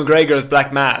have Ewan McGregor as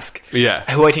Black Mask. Yeah.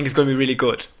 Who I think is going to be really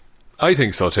good. I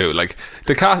think so too. Like,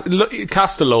 the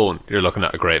cast alone, you're looking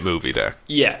at a great movie there.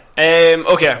 Yeah.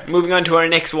 Okay, moving on to our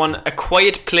next one. A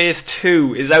Quiet Place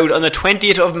 2 is out on the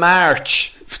 20th of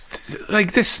March.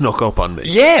 Like, this snuck up on me.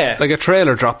 Yeah. Like, a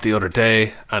trailer dropped the other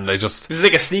day, and I just... This is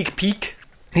like a sneak peek.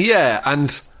 Yeah,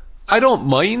 and I don't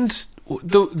mind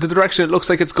the direction it looks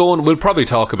like it's going. We'll probably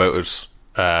talk about it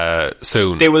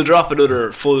soon. They will drop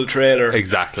another full trailer.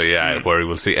 Exactly, yeah, where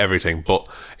we'll see everything. But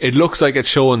it looks like it's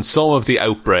showing some of the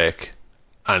outbreak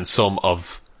and some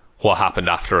of what happened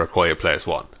after A Quiet Place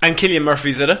 1. And Cillian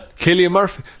Murphy's in it. Cillian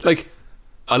Murphy, like,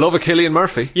 I love a Cillian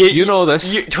Murphy. You know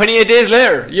this. 28 days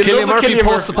later. Cillian Murphy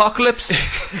post-apocalypse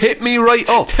hit me right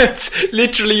up. That's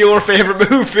literally your favourite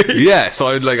movie. Yeah, so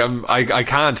I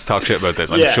can't talk shit about this.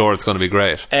 I'm sure it's going to be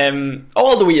great.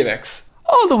 All the Weetabix.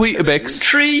 All the Weetabix.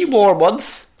 3 warm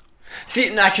ones.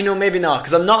 See, actually, no, maybe not,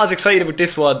 because I'm not as excited about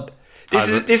this one.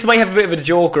 This might have a bit of a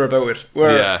joker about it.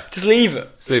 Where just leave it.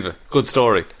 Just leave it. Good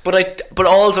story. But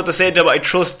also at the same time, I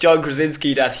trust John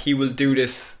Krasinski that he will do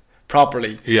this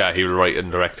properly. Yeah, he will write and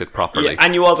direct it properly. Yeah,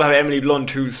 and you also have Emily Blunt,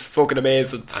 who's fucking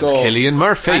amazing. So Cillian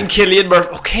Murphy.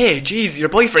 Okay, jeez, your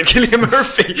boyfriend Cillian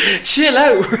Murphy. Chill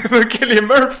out about Cillian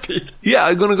Murphy. Yeah,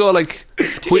 I'm gonna go like... Do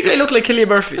you think I look like Cillian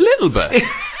Murphy? A little bit.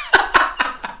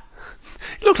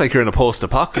 You look like you're in a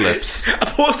post-apocalypse. A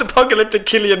post-apocalyptic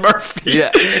Cillian Murphy.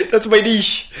 Yeah. That's my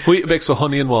niche. Weetabix with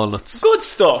honey and walnuts. Good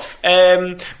stuff.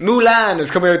 Mulan is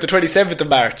coming out the 27th of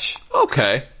March.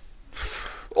 Okay.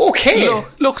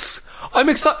 Looks... I'm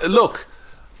excited. Look,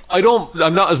 I'm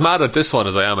not as mad at this one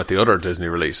as I am at the other Disney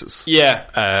releases. Yeah.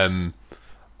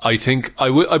 I think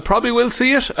I probably will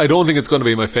see it. I don't think it's going to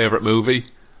be my favourite movie,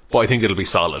 but I think it'll be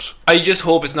solid. I just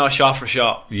hope it's not shot for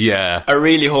shot. Yeah. I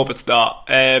really hope it's not.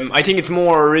 I think it's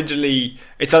more originally...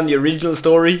 It's on the original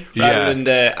story rather than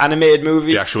the animated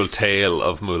movie. The actual tale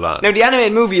of Mulan. Now, the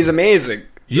animated movie is amazing.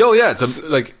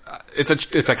 It's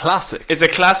a classic. It's a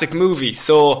classic movie,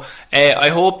 so I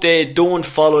hope they don't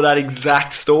follow that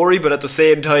exact story, but at the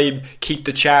same time keep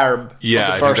the charm of the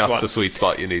first I think that's one. the sweet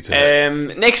spot you need to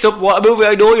hit. Next up, what a movie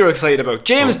I know you're excited about.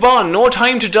 James Bond, No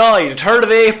Time to Die, the 3rd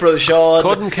of April, Sean.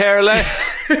 Couldn't care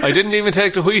less. I didn't even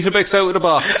take the Weetabix out of the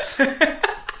box.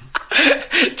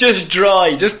 Just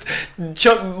dry, just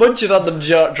munch it on them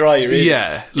dry, really.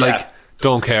 Yeah,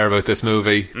 don't care about this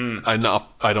movie. I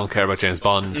don't care about James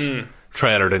Bond.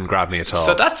 Trailer didn't grab me at all.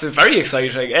 So that's very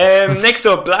exciting. Next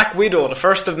up, Black Widow, the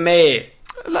 1st of May.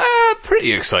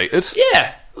 Pretty excited.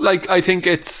 Yeah. I think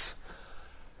it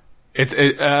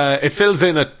fills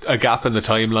in a gap in the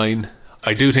timeline.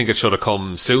 I do think it should have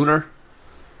come sooner,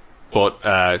 but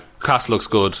cast looks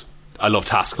good. I love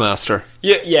Taskmaster.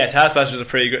 Yeah, Taskmaster's a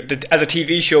pretty good... As a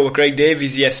TV show with Greg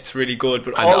Davies, yes, it's really good.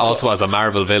 But also as a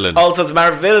Marvel villain. Also as a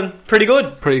Marvel villain, pretty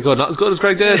good. Pretty good. Not as good as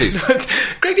Greg Davies.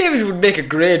 Greg Davies would make a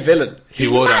great villain.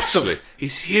 He's massive. Actually.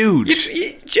 He's huge.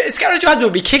 Scarlett Johansson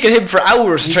would be kicking him for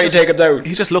hours to try and take him down.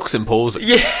 He just looks imposing.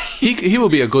 Yeah. He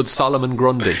would be a good Solomon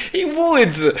Grundy. He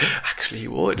would. Actually, he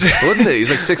would. Wouldn't he? He's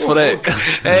like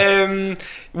 6'8".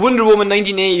 Wonder Woman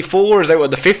 1984 is out on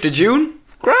the 5th of June.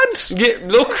 Grand. Yeah,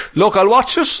 look, I'll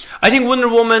watch it. I think Wonder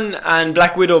Woman and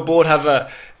Black Widow both have a...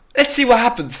 Let's see what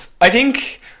happens. I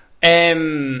think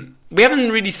we haven't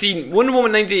really seen Wonder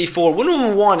Woman 1984. Wonder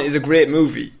Woman 1 is a great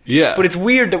movie. Yeah. But it's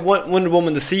weird that Wonder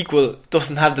Woman, the sequel,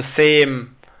 doesn't have the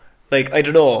same,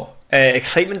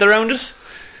 excitement around it.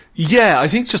 Yeah, I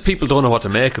think just people don't know what to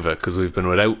make of it because we've been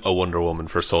without a Wonder Woman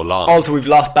for so long. Also, we've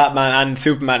lost Batman and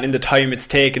Superman in the time it's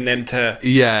taken them to...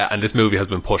 Yeah, and this movie has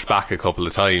been pushed back a couple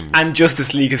of times. And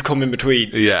Justice League has come in between.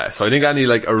 Yeah, so I think any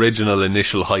original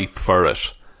initial hype for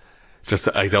it,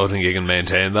 I don't think you can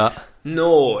maintain that.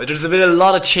 No, there's been a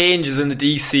lot of changes in the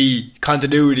DC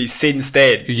continuity since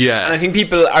then. Yeah. And I think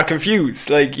people are confused.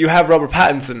 Like, you have Robert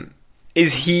Pattinson.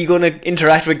 Is he going to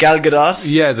interact with Gal Gadot?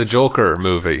 Yeah, the Joker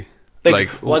movie. Like,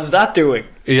 what's that doing?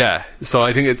 Yeah, so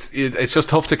I think it's just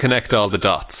tough to connect all the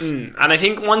dots. And I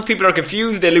think once people are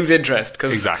confused, they lose interest.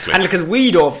 Exactly. And because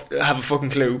we don't have a fucking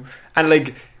clue. And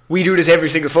like, we do this every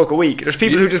single fucking week. There's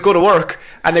people who just go to work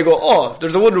and they go, oh,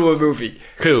 there's a Wonder Woman movie.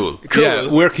 Cool.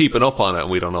 Yeah, we're keeping up on it and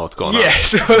we don't know what's going on. Yeah,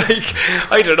 so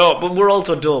like, I don't know, but we're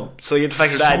also dumb, so you have to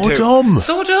factor that in too.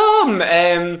 So dumb.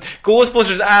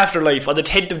 Ghostbusters Afterlife on the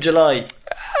 10th of July.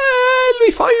 It'll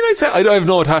be fine, I'd say. I have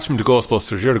no attachment to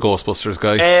Ghostbusters. You're the Ghostbusters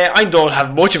guy. I don't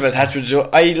have much of an attachment to it.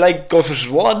 I like Ghostbusters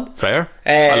 1. Fair.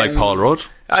 I like Paul Rudd.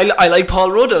 I like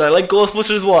Paul Rudd and I like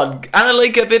Ghostbusters 1. And I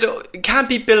like a bit of... Can't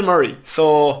beat Bill Murray.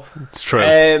 So... It's true.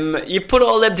 You put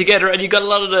all them together and you got a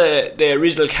lot of the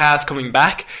original cast coming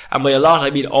back. And by a lot, I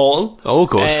mean all. Oh,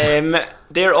 good.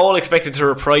 They're all expected to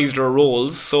reprise their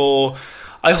roles. So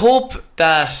I hope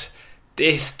that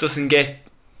this doesn't get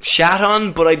shat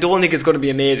on, but I don't think it's going to be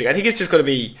amazing. I think it's just going to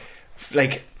be...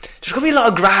 Like... There's going to be a lot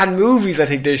of grand movies, I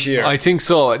think, this year. I think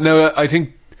so. No, I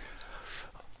think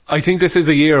this is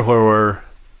a year where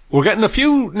we're getting a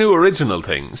few new original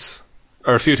things,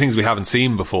 or a few things we haven't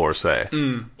seen before, say.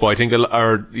 But I think,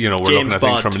 we're James looking at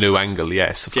Bond. things from a new angle.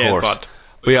 Yes, of James course. Bond.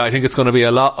 But yeah, I think it's going to be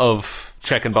a lot of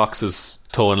checking boxes,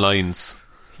 towing lines.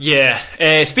 Yeah.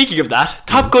 Speaking of that,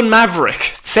 Top Gun Maverick,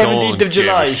 17th of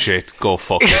July. Don't give a shit. Go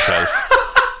fuck yourself.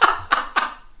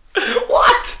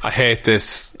 What? I hate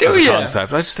this Do as a you?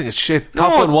 concept. I just think it's shit.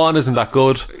 Top Gun 1 isn't that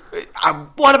good.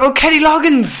 What about Kenny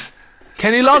Loggins?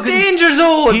 Kenny Loggins, The Danger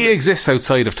Zone. he exists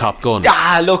outside of Top Gun.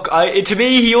 Look, to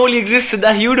me, he only exists in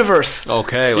that universe.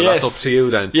 Okay, well Yes. that's up to you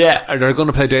then. Yeah. Are they going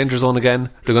to play Danger Zone again?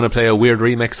 They're going to play a weird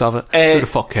remix of it? Who the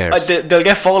fuck cares? They'll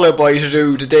get Fall Out Boy to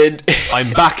do the dead.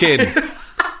 I'm back in.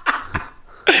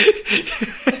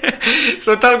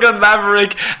 So Top Gun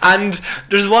Maverick, and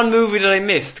there's one movie that I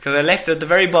missed because I left it at the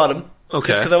very bottom. Okay.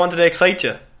 Just because I wanted to excite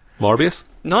you. Morbius?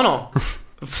 No. No.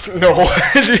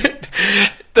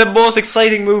 The most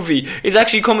exciting movie is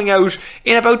actually coming out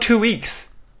in about 2 weeks.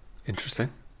 Interesting.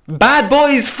 Bad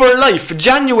Boys for Life,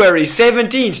 January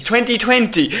 17th,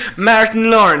 2020. Martin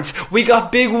Lawrence, we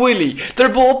got Big Willie.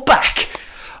 They're both back.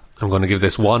 I'm going to give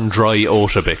this one dry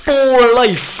Otabix. For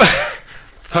life.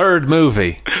 Third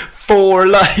movie. For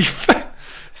life.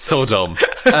 So dumb.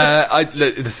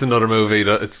 This is another movie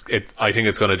that I think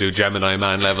it's going to do Gemini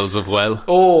Man levels of well.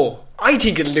 Oh, I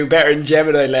think it'll do better in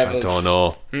Gemini levels. I don't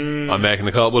know. I'm making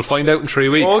the call. We'll find out in 3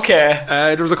 weeks. Okay.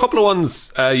 There was a couple of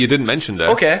ones you didn't mention there.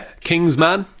 Okay.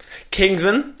 Kingsman.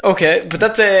 Kingsman, okay, but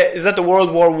is that the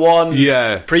World War One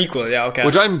prequel? Yeah, okay.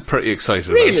 Which I'm pretty excited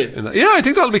Really? about. Yeah, I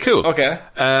think that'll be cool. Okay.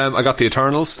 I got The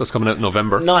Eternals, that's coming out in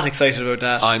November. Not excited about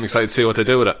that. I'm excited to see what they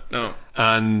do with it. No.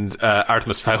 And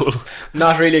Artemis Fowl.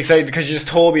 Not really excited because you just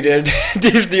told me that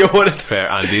Disney owned it. Fair.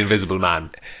 And The Invisible Man.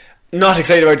 Not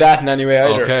excited about that in any way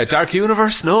either. Okay, Dark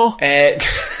Universe, no?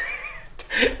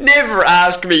 Never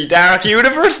ask me Dark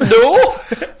Universe, no.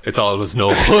 It's always no.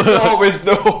 It's always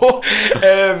no.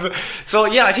 So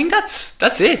yeah, I think that's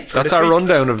it. That's our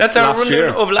rundown of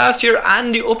last year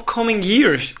and the upcoming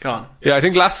years. Gone. Yeah, I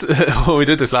think when we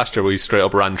did this last year, we straight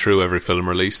up ran through every film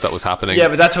release that was happening. Yeah,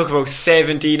 but that took about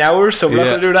 17 hours, so we're not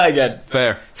going to do that again.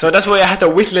 Fair. So that's why I had to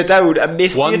whittle it down and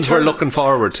miss Ones we're looking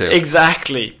forward to.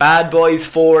 Exactly. Bad Boys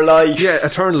for Life. Yeah,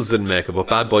 Eternals didn't make it, but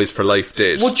Bad Boys for Life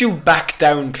did. Would you back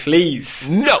down, please?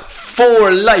 No.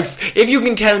 For Life. If you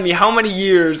can tell me how many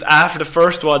years after the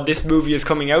first one this movie is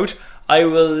coming out, I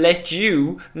will let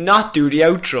you not do the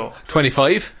outro.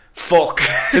 25? Fuck.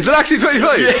 Is it actually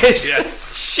 25?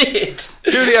 Yes. Shit.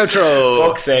 Do the outro.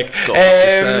 Fuck's sake.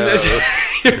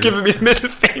 You're giving me the middle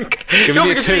finger. Giving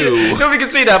you two. Nobody can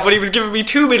see that, but he was giving me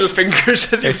two middle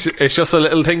fingers. It's just a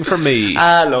little thing for me.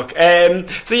 Look.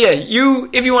 So yeah,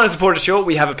 if you want to support the show,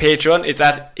 we have a Patreon. It's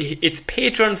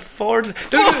Patreon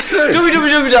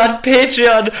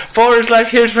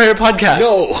www.patreon.com/Here's For Your Podcast.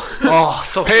 No. Oh,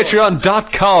 so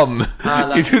Patreon.com.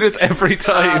 You do this every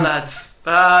time. Lads.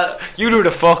 You do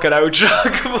the fucking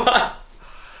outro. Come on.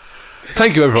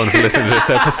 Thank you everyone for listening to this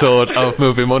episode of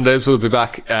Movie Mondays. We'll be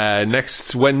back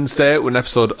next Wednesday with an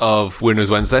episode of Winners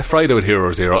Wednesday, Friday with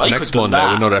Hero Zero, and next Monday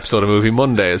with another episode of Movie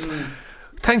Mondays.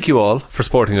 Thank you all for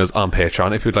supporting us on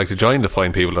Patreon. If you'd like to join the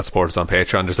fine people that support us on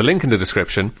Patreon, there's a link in the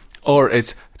description, or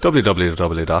it's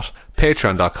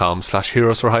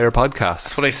www.patreon.com/Heroes For Hire podcast.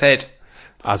 That's what I said.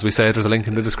 As we said, there's a link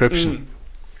in the description.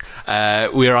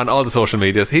 We are on all the social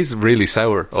medias. He's really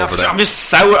sour over there. I'm just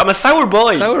sour. I'm a sour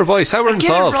boy. Sour boy, sour and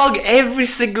salt. I get it wrong every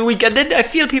single week, and then I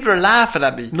feel people are laughing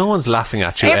at me. No one's laughing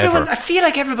at you ever. I feel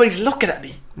like everybody's looking at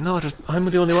me. No, I'm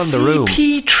the only one in the room.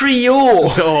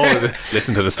 CP3O. Oh,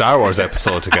 listen to the Star Wars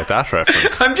episode to get that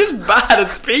reference. I'm just bad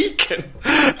at speaking.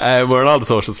 We're on all the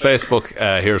socials. Facebook,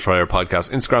 Heroes for Hire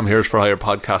Podcast. Instagram, Heroes for Hire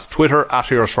Podcast. Twitter,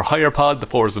 @Heroes for Hire Pod. The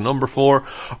 4 is the number 4.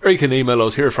 Or you can email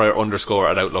us,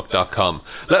 heroesforhire_@outlook.com.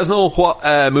 Let us know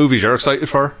what movies you're excited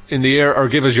for in the year, or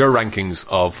give us your rankings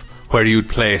of where you'd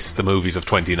place the movies of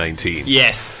 2019.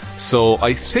 Yes. So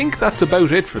I think that's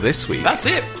about it for this week. That's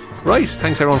it. Right,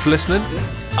 thanks everyone for listening.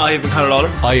 I have been Conor Lawler.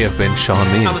 I have been Sean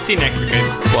Meehan. And we'll see you next week,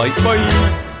 guys. Bye. Bye.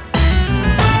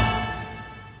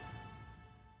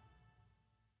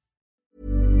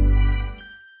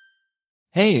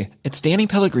 Hey, it's Danny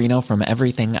Pellegrino from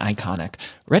Everything Iconic.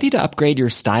 Ready to upgrade your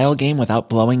style game without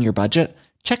blowing your budget?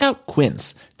 Check out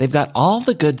Quince. They've got all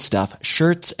the good stuff,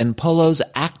 shirts and polos,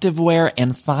 activewear,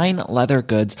 and fine leather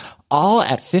goods, all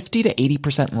at 50 to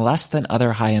 80% less than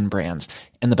other high-end brands.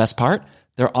 And the best part?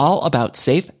 They're all about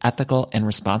safe, ethical, and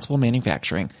responsible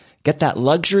manufacturing. Get that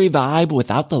luxury vibe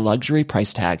without the luxury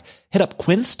price tag. Hit up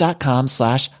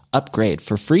quince.com/upgrade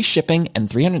for free shipping and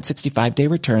 365-day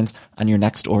returns on your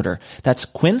next order. That's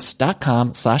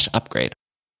quince.com/upgrade.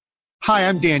 Hi,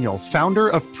 I'm Daniel, founder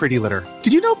of Pretty Litter.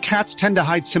 Did you know cats tend to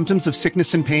hide symptoms of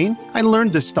sickness and pain? I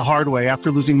learned this the hard way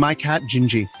after losing my cat,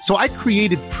 Gingy. So I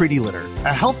created Pretty Litter,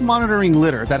 a health monitoring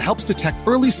litter that helps detect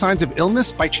early signs of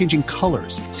illness by changing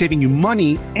colors, saving you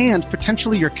money and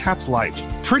potentially your cat's life.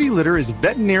 Pretty Litter is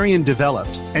veterinarian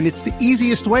developed, and it's the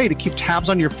easiest way to keep tabs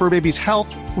on your fur baby's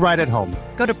health right at home.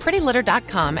 Go to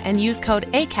prettylitter.com and use code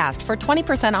ACAST for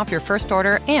 20% off your first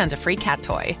order and a free cat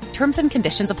toy. Terms and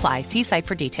conditions apply. See site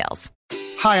for details.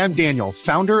 Hi, I'm Daniel,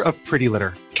 founder of Pretty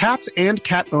Litter. Cats and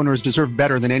cat owners deserve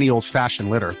better than any old-fashioned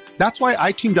litter. That's why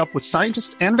I teamed up with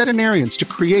scientists and veterinarians to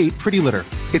create Pretty Litter.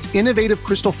 Its innovative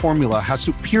crystal formula has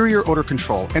superior odor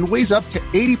control and weighs up to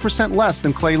 80% less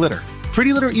than clay litter.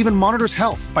 Pretty Litter even monitors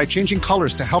health by changing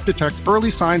colors to help detect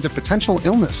early signs of potential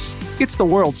illness. It's the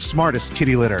world's smartest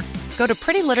kitty litter. Go to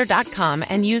prettylitter.com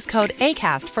and use code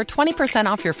ACAST for 20%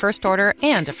 off your first order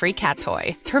and a free cat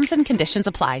toy. Terms and conditions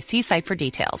apply. See site for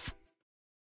details.